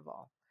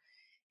carnival.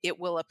 It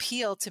will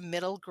appeal to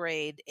middle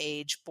grade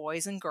age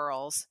boys and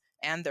girls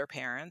and their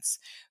parents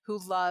who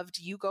loved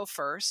You Go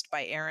First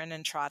by Aaron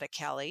and Trotta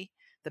Kelly,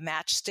 The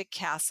Matchstick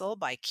Castle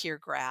by Keir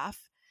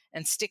Graff,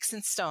 and Sticks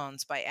and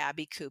Stones by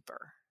Abby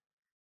Cooper.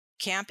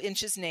 Camp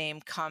Inch's name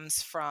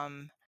comes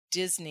from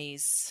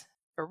Disney's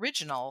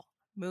original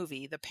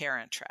movie, The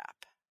Parent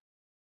Trap.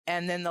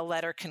 And then the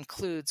letter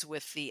concludes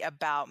with the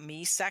About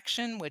Me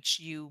section, which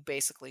you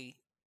basically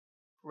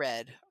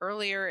read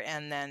earlier.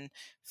 And then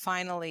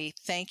finally,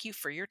 thank you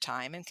for your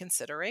time and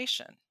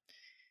consideration.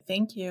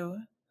 Thank you.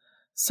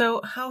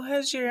 So how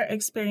has your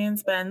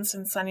experience been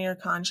since signing your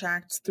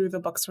contract through the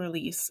book's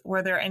release?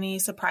 Were there any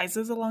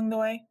surprises along the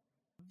way?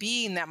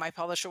 Being that my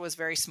publisher was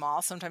very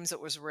small, sometimes it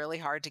was really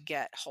hard to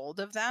get hold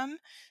of them.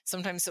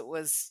 Sometimes it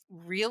was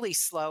really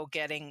slow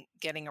getting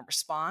a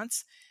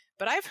response.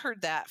 But I've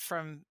heard that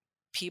from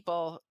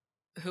people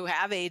who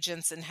have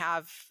agents and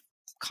have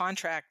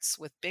contracts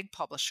with big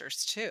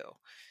publishers too.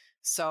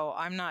 So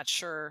I'm not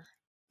sure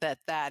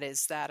that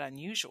is that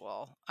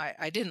unusual.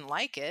 I didn't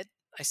like it.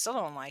 I still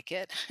don't like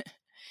it.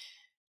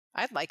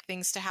 I'd like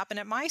things to happen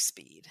at my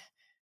speed,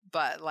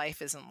 but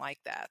life isn't like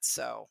that.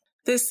 So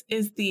this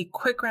is the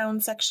quick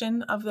round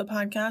section of the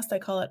podcast. I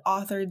call it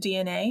author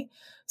DNA.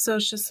 So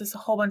it's just this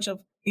whole bunch of,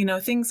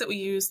 things that we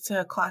use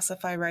to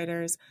classify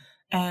writers.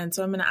 And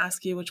so I'm going to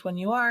ask you which one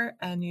you are,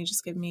 and you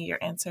just give me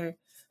your answer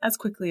as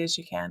quickly as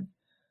you can.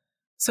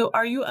 So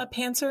are you a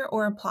pantser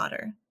or a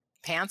plotter?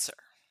 Pantser.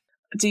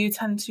 Do you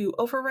tend to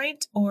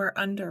overwrite or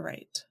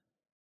underwrite?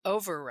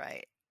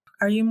 Overwrite.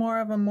 Are you more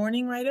of a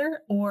morning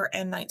writer or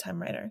a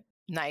nighttime writer?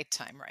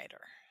 Nighttime writer.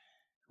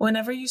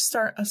 Whenever you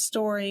start a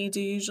story, do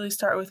you usually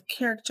start with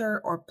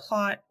character or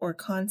plot or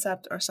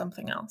concept or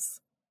something else?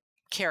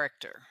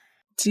 Character.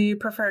 Do you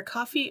prefer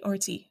coffee or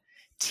tea?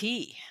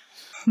 Tea.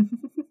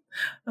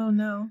 Oh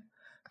no.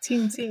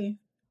 Team tea.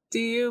 Do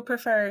you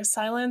prefer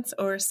silence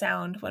or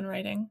sound when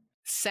writing?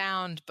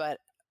 Sound, but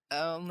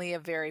only a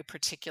very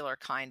particular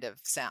kind of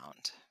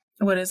sound.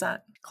 What is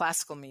that?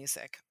 Classical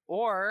music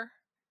or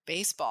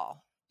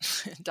baseball.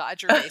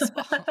 Dodger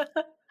baseball.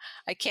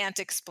 I can't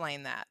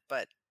explain that,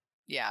 but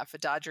yeah, if a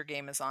Dodger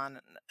game is on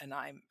and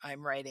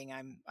I'm writing,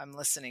 I'm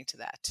listening to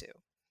that too.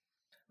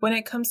 When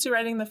it comes to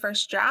writing the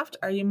first draft,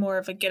 are you more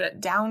of a get it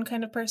down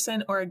kind of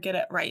person or a get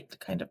it right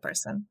kind of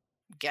person?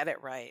 Get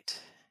it right.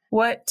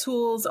 What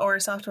tools or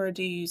software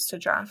do you use to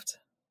draft?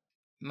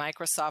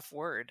 Microsoft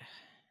Word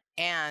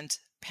and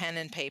pen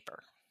and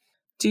paper.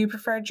 Do you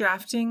prefer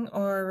drafting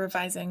or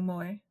revising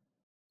more?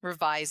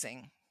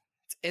 Revising.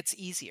 It's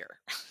easier.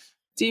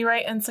 Do you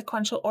write in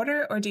sequential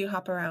order or do you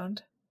hop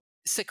around?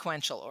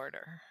 Sequential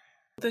order.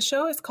 The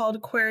show is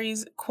called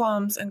Queries,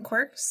 Qualms, and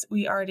Quirks.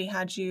 We already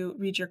had you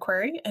read your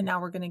query, and now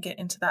we're going to get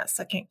into that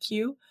second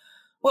cue.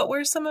 What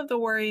were some of the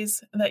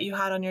worries that you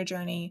had on your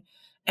journey,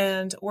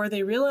 and were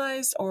they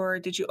realized, or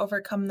did you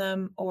overcome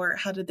them, or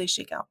how did they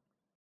shake out?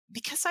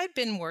 Because I'd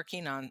been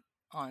working on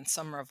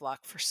Summer of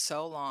Luck for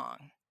so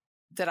long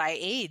that I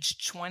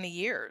aged 20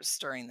 years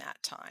during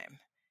that time,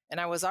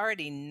 and I was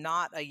already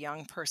not a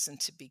young person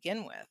to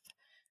begin with.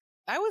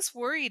 I was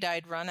worried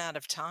I'd run out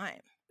of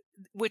time,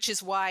 which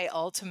is why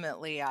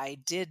ultimately I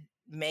did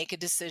make a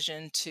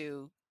decision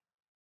to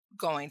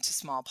going to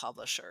small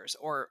publishers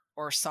or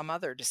some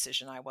other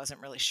decision. I wasn't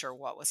really sure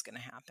what was going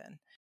to happen.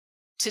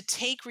 To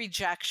take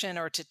rejection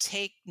or to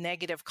take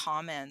negative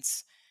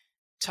comments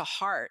to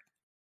heart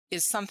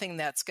is something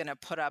that's going to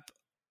put up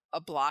a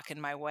block in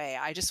my way.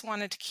 I just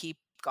wanted to keep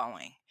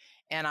going.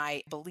 And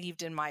I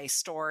believed in my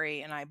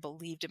story, and I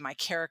believed in my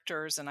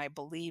characters, and I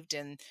believed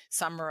in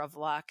Summer of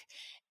Luck,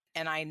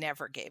 and I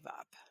never gave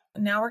up.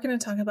 Now we're going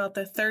to talk about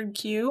the third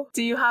cue.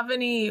 Do you have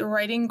any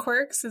writing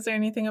quirks? Is there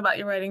anything about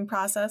your writing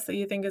process that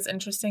you think is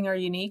interesting or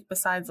unique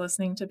besides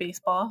listening to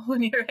baseball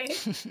when you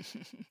write?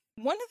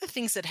 One of the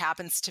things that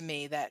happens to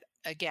me that,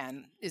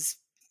 again, is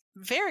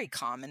very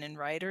common in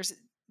writers,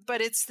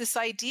 but it's this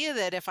idea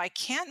that if I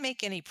can't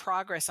make any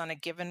progress on a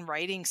given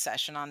writing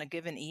session on a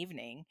given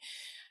evening,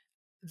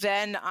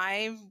 then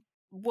I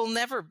will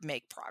never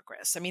make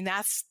progress. I mean,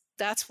 that's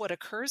what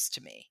occurs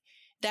to me.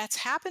 That's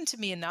happened to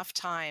me enough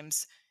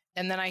times.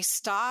 And then I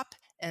stop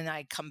and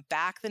I come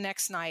back the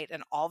next night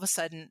and all of a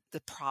sudden the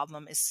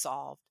problem is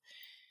solved.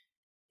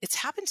 It's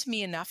happened to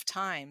me enough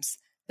times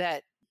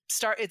that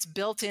it's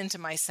built into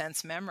my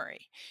sense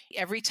memory.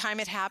 Every time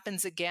it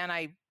happens again,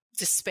 I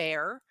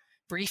despair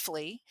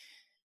briefly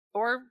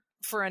or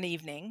for an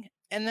evening.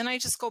 And then I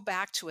just go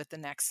back to it the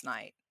next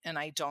night and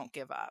I don't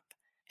give up.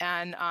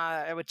 And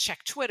I would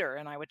check Twitter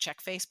and I would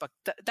check Facebook.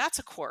 That's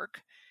a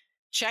quirk.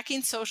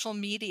 Checking social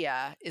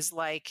media is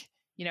like,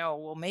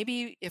 well,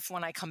 maybe if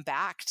when I come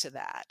back to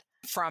that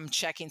from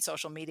checking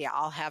social media,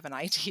 I'll have an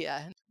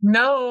idea.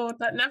 No,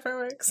 that never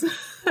works.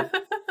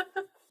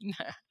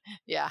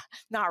 Yeah,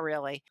 not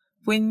really.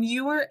 When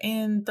you were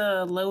in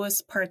the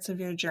lowest parts of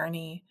your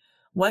journey,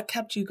 what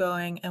kept you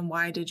going and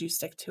why did you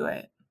stick to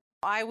it?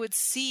 I would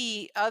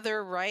see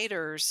other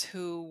writers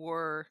who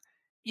were,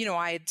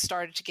 I had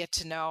started to get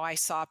to know. I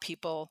saw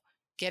people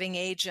getting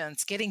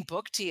agents, getting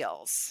book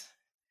deals.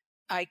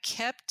 I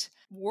kept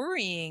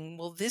worrying,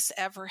 will this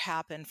ever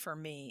happen for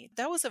me?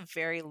 That was a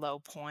very low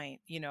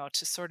point,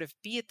 to sort of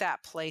be at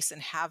that place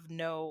and have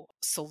no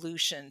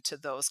solution to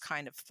those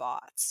kind of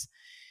thoughts.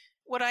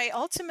 What I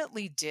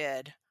ultimately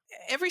did,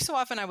 every so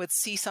often I would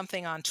see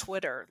something on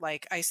Twitter.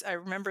 Like I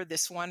remember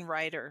this one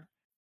writer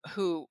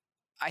who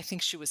I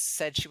think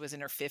said she was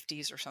in her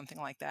 50s or something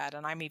like that.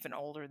 And I'm even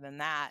older than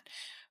that.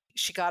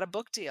 She got a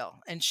book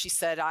deal and she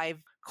said,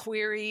 I've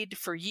queried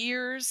for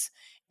years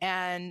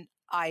and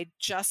I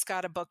just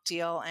got a book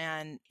deal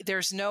and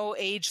there's no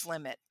age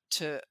limit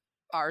to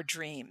our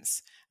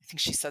dreams. I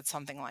think she said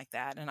something like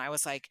that. And I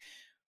was like,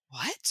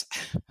 what?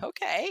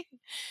 Okay.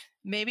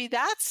 Maybe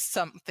that's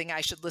something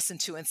I should listen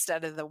to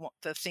instead of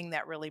the thing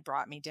that really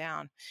brought me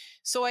down.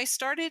 So I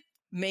started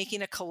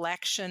making a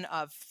collection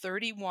of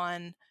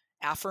 31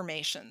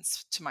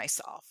 affirmations to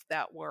myself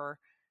that were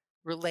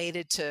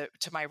related to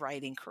my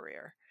writing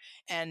career.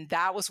 And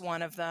that was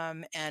one of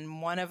them.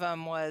 And one of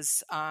them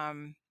was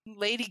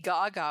Lady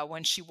Gaga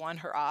when she won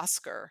her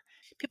Oscar.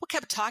 People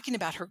kept talking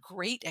about her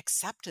great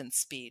acceptance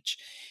speech.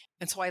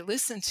 And so I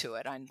listened to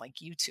it on like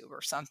YouTube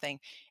or something.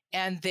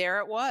 And there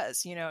it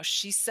was,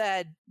 she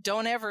said,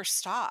 don't ever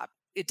stop.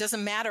 It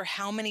doesn't matter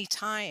how many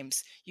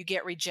times you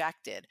get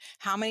rejected,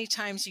 how many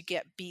times you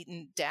get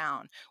beaten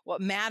down.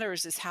 What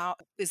matters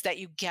is that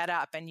you get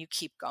up and you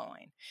keep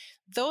going.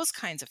 Those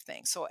kinds of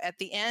things. So at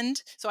the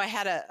end, I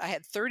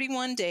had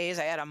 31 days,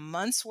 I had a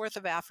month's worth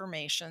of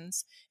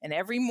affirmations. And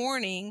every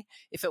morning,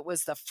 if it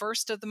was the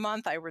first of the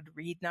month, I would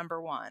read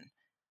number 1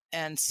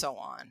 and so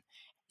on.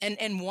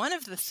 And one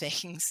of the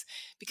things,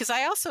 because I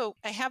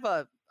have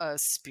a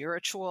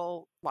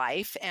spiritual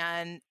life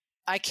and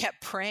I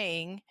kept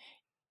praying,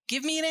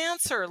 give me an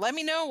answer. Let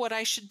me know what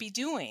I should be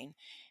doing.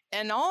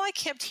 And all I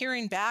kept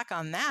hearing back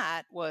on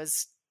that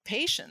was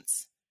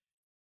patience.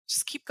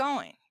 Just keep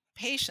going.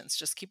 Patience,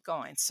 just keep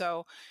going.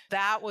 So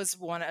that was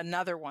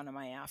another one of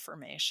my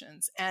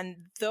affirmations.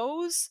 And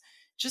those,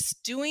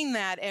 just doing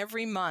that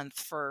every month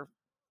for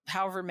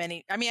however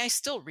many, I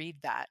still read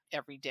that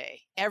every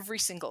day, every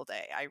single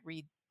day. I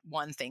read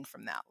one thing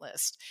from that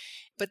list.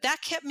 But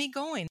that kept me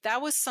going.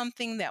 That was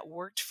something that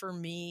worked for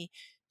me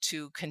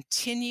to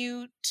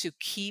continue to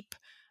keep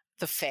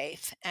the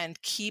faith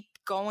and keep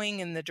going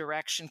in the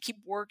direction, keep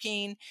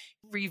working,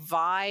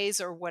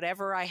 revise, or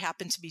whatever I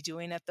happen to be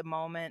doing at the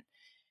moment.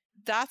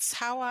 That's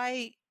how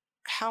I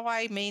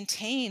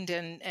maintained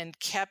and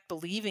kept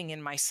believing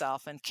in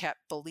myself and kept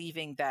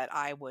believing that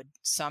I would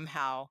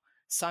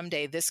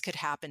someday this could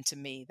happen to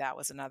me. That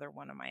was another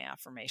one of my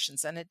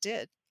affirmations, and it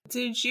did.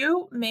 Did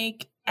you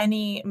make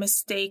any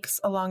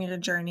mistakes along your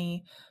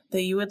journey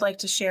that you would like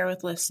to share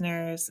with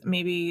listeners,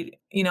 maybe,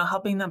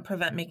 helping them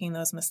prevent making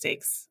those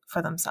mistakes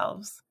for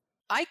themselves?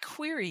 I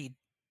queried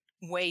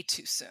way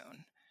too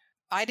soon.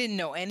 I didn't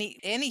know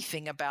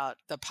anything about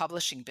the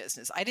publishing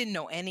business. I didn't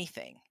know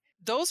anything.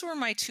 Those were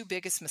my 2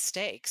 biggest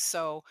mistakes.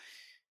 So,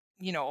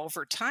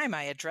 over time,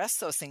 I addressed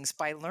those things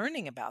by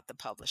learning about the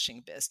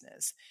publishing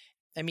business.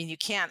 You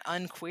can't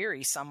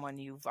unquery someone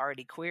you've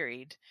already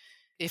queried.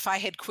 If I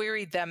had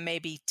queried them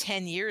maybe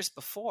 10 years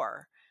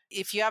before,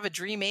 if you have a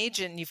dream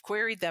agent and you've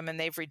queried them and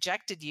they've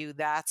rejected you,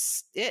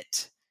 that's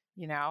it,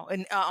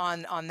 and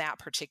on that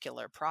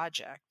particular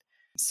project.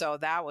 So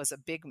that was a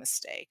big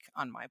mistake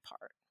on my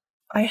part.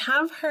 I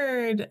have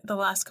heard the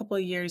last couple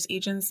of years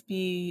agents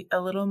be a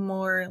little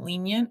more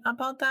lenient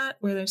about that,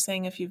 where they're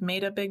saying if you've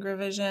made a big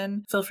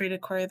revision, feel free to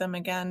query them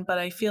again. But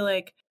I feel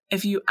like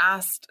if you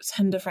asked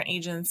 10 different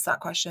agents that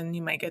question,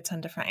 you might get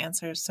 10 different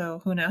answers.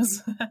 So who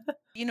knows?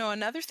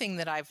 Another thing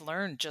that I've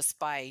learned just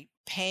by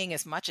paying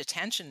as much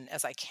attention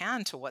as I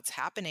can to what's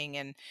happening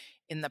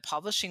in the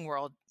publishing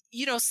world,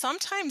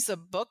 sometimes a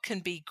book can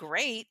be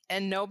great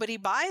and nobody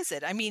buys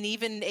it.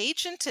 Even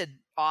agented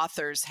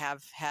authors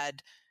have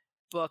had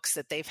books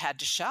that they've had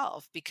to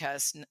shelve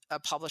because a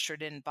publisher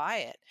didn't buy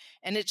it.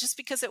 And it's just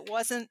because it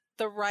wasn't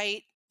the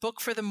right book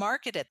for the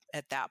market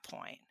at that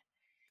point.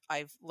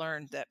 I've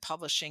learned that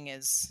publishing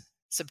is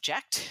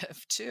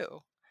subjective too.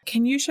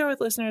 Can you share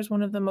with listeners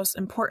one of the most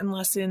important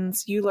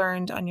lessons you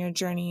learned on your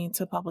journey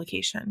to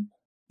publication?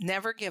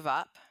 Never give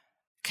up.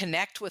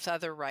 Connect with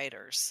other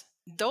writers.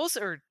 Those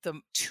are the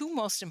 2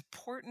 most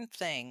important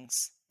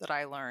things that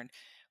I learned.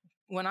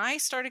 When I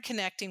started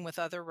connecting with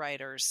other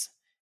writers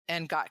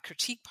and got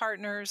critique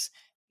partners,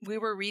 we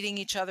were reading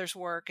each other's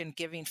work and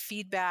giving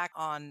feedback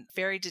on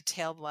very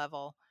detailed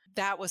level.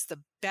 That was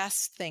the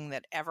best thing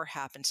that ever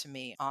happened to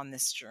me on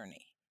this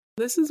journey.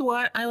 This is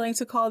what I like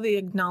to call the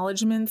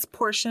acknowledgements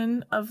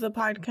portion of the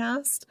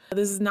podcast.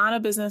 This is not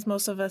a business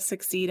most of us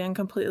succeed in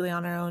completely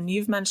on our own.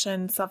 You've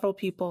mentioned several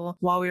people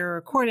while we were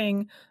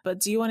recording, but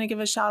do you want to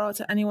give a shout out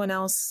to anyone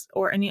else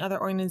or any other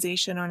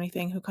organization or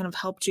anything who kind of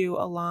helped you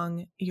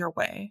along your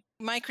way?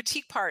 My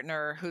critique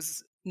partner,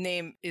 whose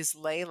name is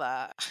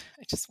Layla,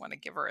 I just want to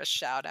give her a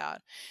shout out.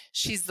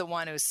 She's the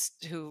one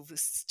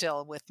who's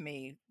still with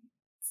me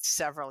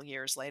several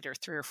years later,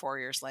 3 or 4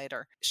 years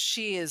later.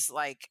 She is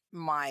like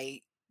my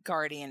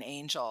guardian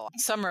angel.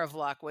 Summer of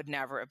Luck would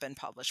never have been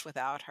published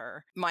without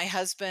her. My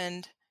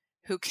husband,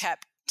 who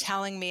kept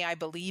telling me, I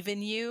believe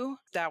in you,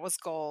 that was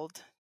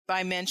gold.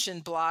 I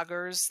mentioned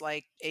bloggers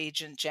like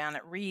Agent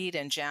Janet Reed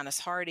and Janice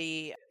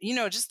Hardy,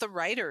 just the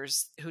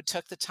writers who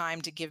took the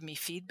time to give me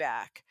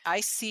feedback. I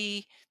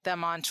see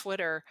them on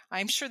Twitter.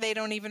 I'm sure they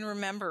don't even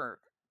remember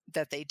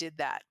that they did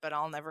that, but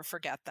I'll never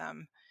forget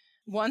them.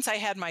 Once I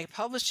had my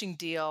publishing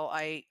deal,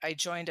 I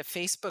joined a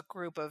Facebook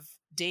group of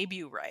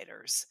debut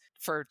writers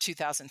for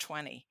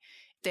 2020.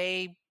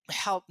 They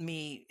helped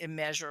me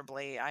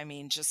immeasurably. I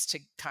mean, just to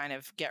kind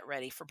of get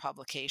ready for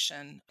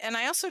publication. And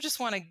I also just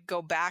want to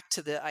go back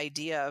to the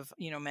idea of,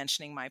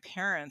 mentioning my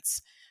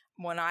parents.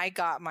 When I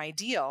got my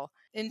deal,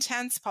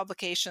 Intense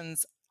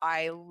Publications,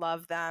 I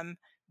love them.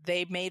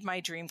 They made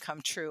my dream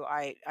come true.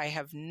 I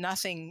have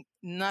nothing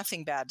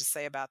bad to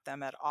say about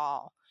them at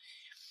all.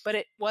 But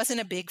it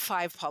wasn't a big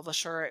 5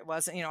 publisher. It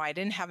wasn't, I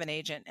didn't have an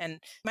agent. And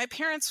my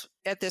parents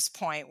at this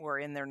point were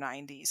in their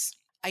 90s.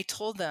 I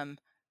told them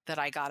that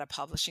I got a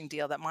publishing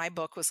deal, that my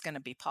book was going to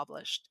be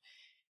published.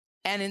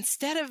 And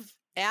instead of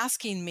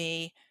asking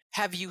me,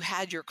 have you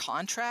had your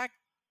contract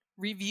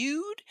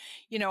reviewed?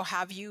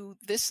 Have you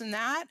this and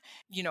that?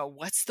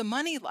 What's the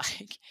money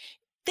like?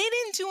 They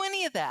didn't do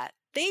any of that.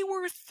 They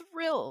were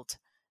thrilled.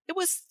 It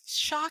was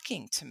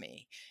shocking to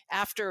me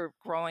after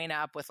growing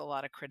up with a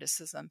lot of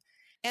criticism.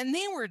 And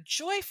they were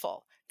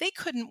joyful. They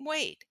couldn't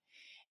wait.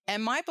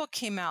 And my book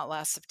came out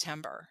last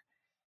September.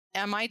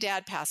 And my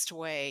dad passed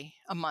away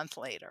a month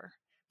later.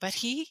 But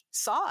he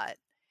saw it.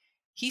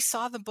 He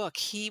saw the book.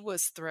 He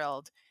was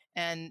thrilled.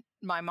 And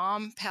my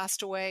mom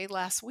passed away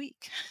last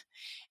week.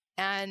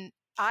 And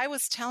I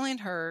was telling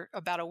her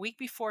about a week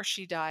before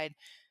she died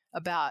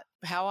about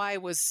how I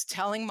was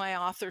telling my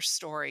author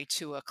story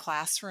to a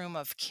classroom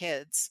of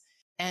kids.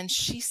 And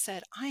she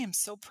said, I am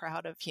so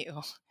proud of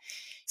you.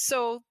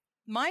 So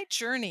my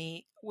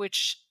journey,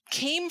 which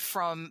came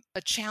from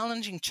a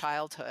challenging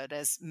childhood,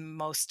 as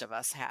most of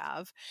us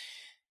have,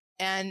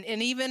 and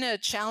even a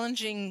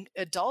challenging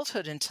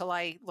adulthood until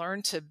I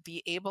learned to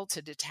be able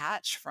to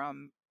detach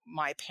from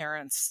my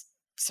parents'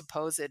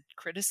 supposed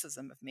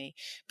criticism of me.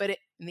 But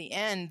in the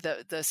end,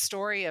 the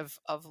story of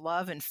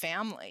love and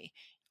family,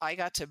 I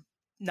got to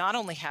not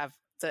only have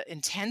the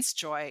intense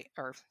joy,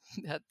 or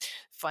a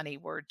funny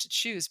word to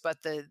choose,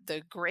 but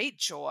the great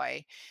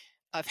joy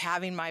of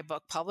having my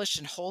book published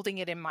and holding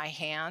it in my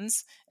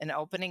hands and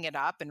opening it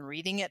up and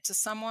reading it to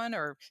someone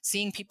or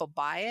seeing people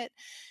buy it.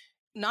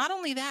 Not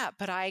only that,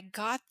 but I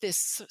got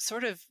this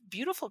sort of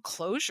beautiful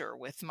closure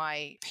with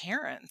my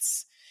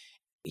parents.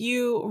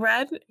 You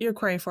read your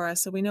query for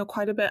us, so we know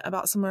quite a bit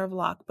about Summer of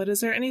Luck, but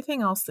is there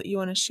anything else that you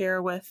want to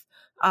share with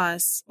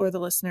us or the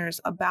listeners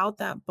about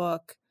that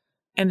book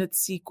and its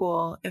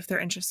sequel if they're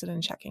interested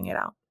in checking it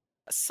out?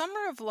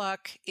 Summer of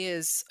Luck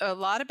is a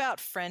lot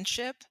about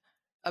friendship,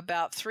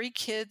 about 3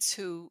 kids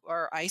who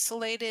are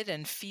isolated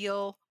and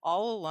feel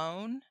all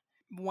alone.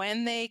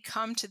 When they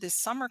come to this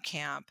summer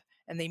camp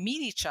and they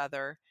meet each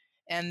other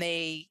and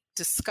they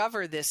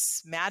discover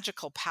this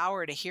magical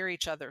power to hear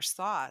each other's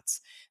thoughts,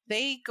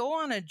 they go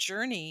on a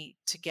journey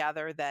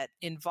together that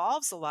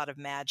involves a lot of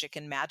magic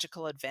and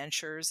magical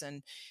adventures,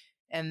 and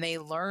they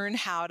learn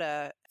how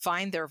to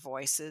find their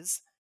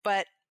voices.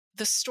 But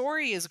the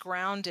story is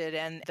grounded,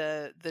 and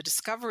the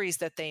discoveries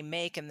that they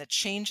make and the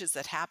changes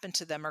that happen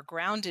to them are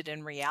grounded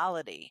in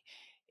reality.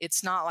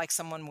 It's not like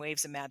someone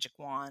waves a magic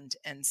wand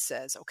and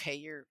says, okay,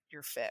 you're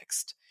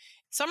fixed.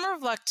 Summer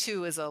of Luck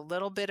 2 is a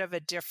little bit of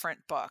a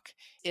different book.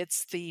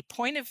 It's the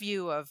point of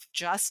view of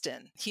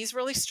Justin. He's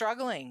really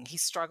struggling.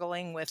 He's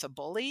struggling with a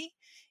bully,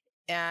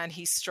 and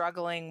he's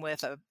struggling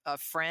with a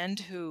friend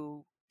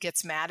who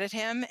gets mad at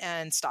him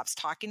and stops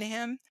talking to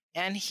him.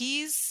 And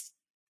he's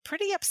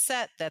pretty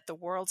upset that the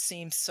world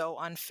seems so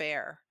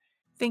unfair.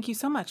 Thank you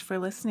so much for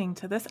listening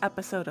to this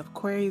episode of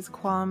Queries,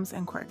 Qualms,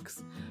 and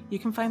Quirks. You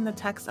can find the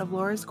text of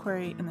Laura's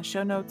query in the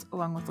show notes,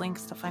 along with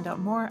links to find out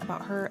more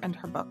about her and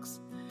her books.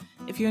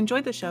 If you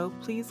enjoyed the show,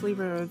 please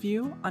leave a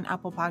review on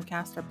Apple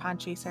Podcasts or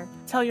Podchaser,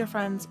 tell your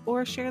friends,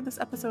 or share this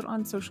episode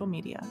on social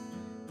media.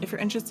 If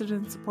you're interested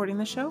in supporting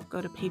the show, go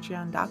to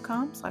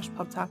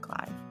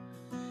patreon.com/pubtalklive.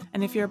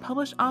 And if you're a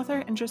published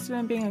author interested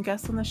in being a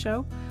guest on the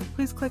show,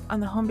 please click on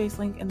the home base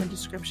link in the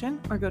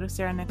description or go to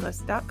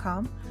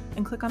sarahnicholas.com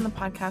and click on the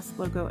podcast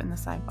logo in the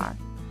sidebar.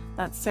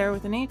 That's Sarah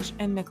with an H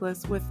and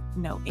Nicholas with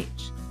no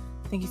H.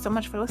 Thank you so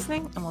much for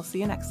listening, and we'll see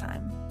you next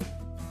time.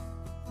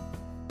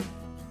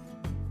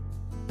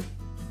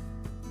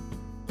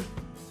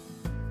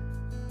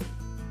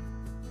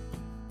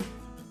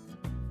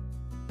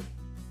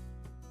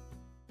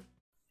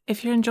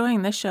 If you're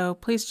enjoying this show,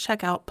 please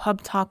check out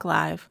Pub Talk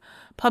Live.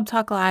 Pub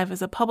Talk Live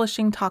is a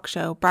publishing talk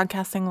show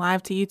broadcasting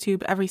live to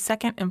YouTube every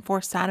second and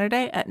fourth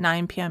Saturday at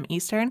 9 p.m.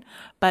 Eastern,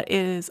 but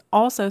it is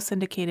also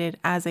syndicated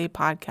as a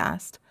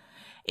podcast.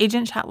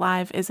 Agent Chat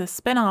Live is a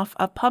spin-off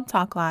of Pub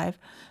Talk Live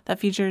that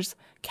features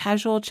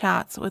casual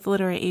chats with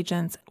literary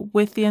agents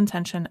with the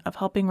intention of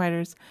helping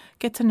writers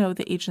get to know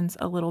the agents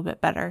a little bit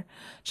better.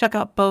 Check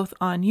out both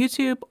on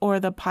YouTube or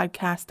the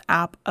podcast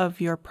app of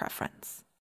your preference.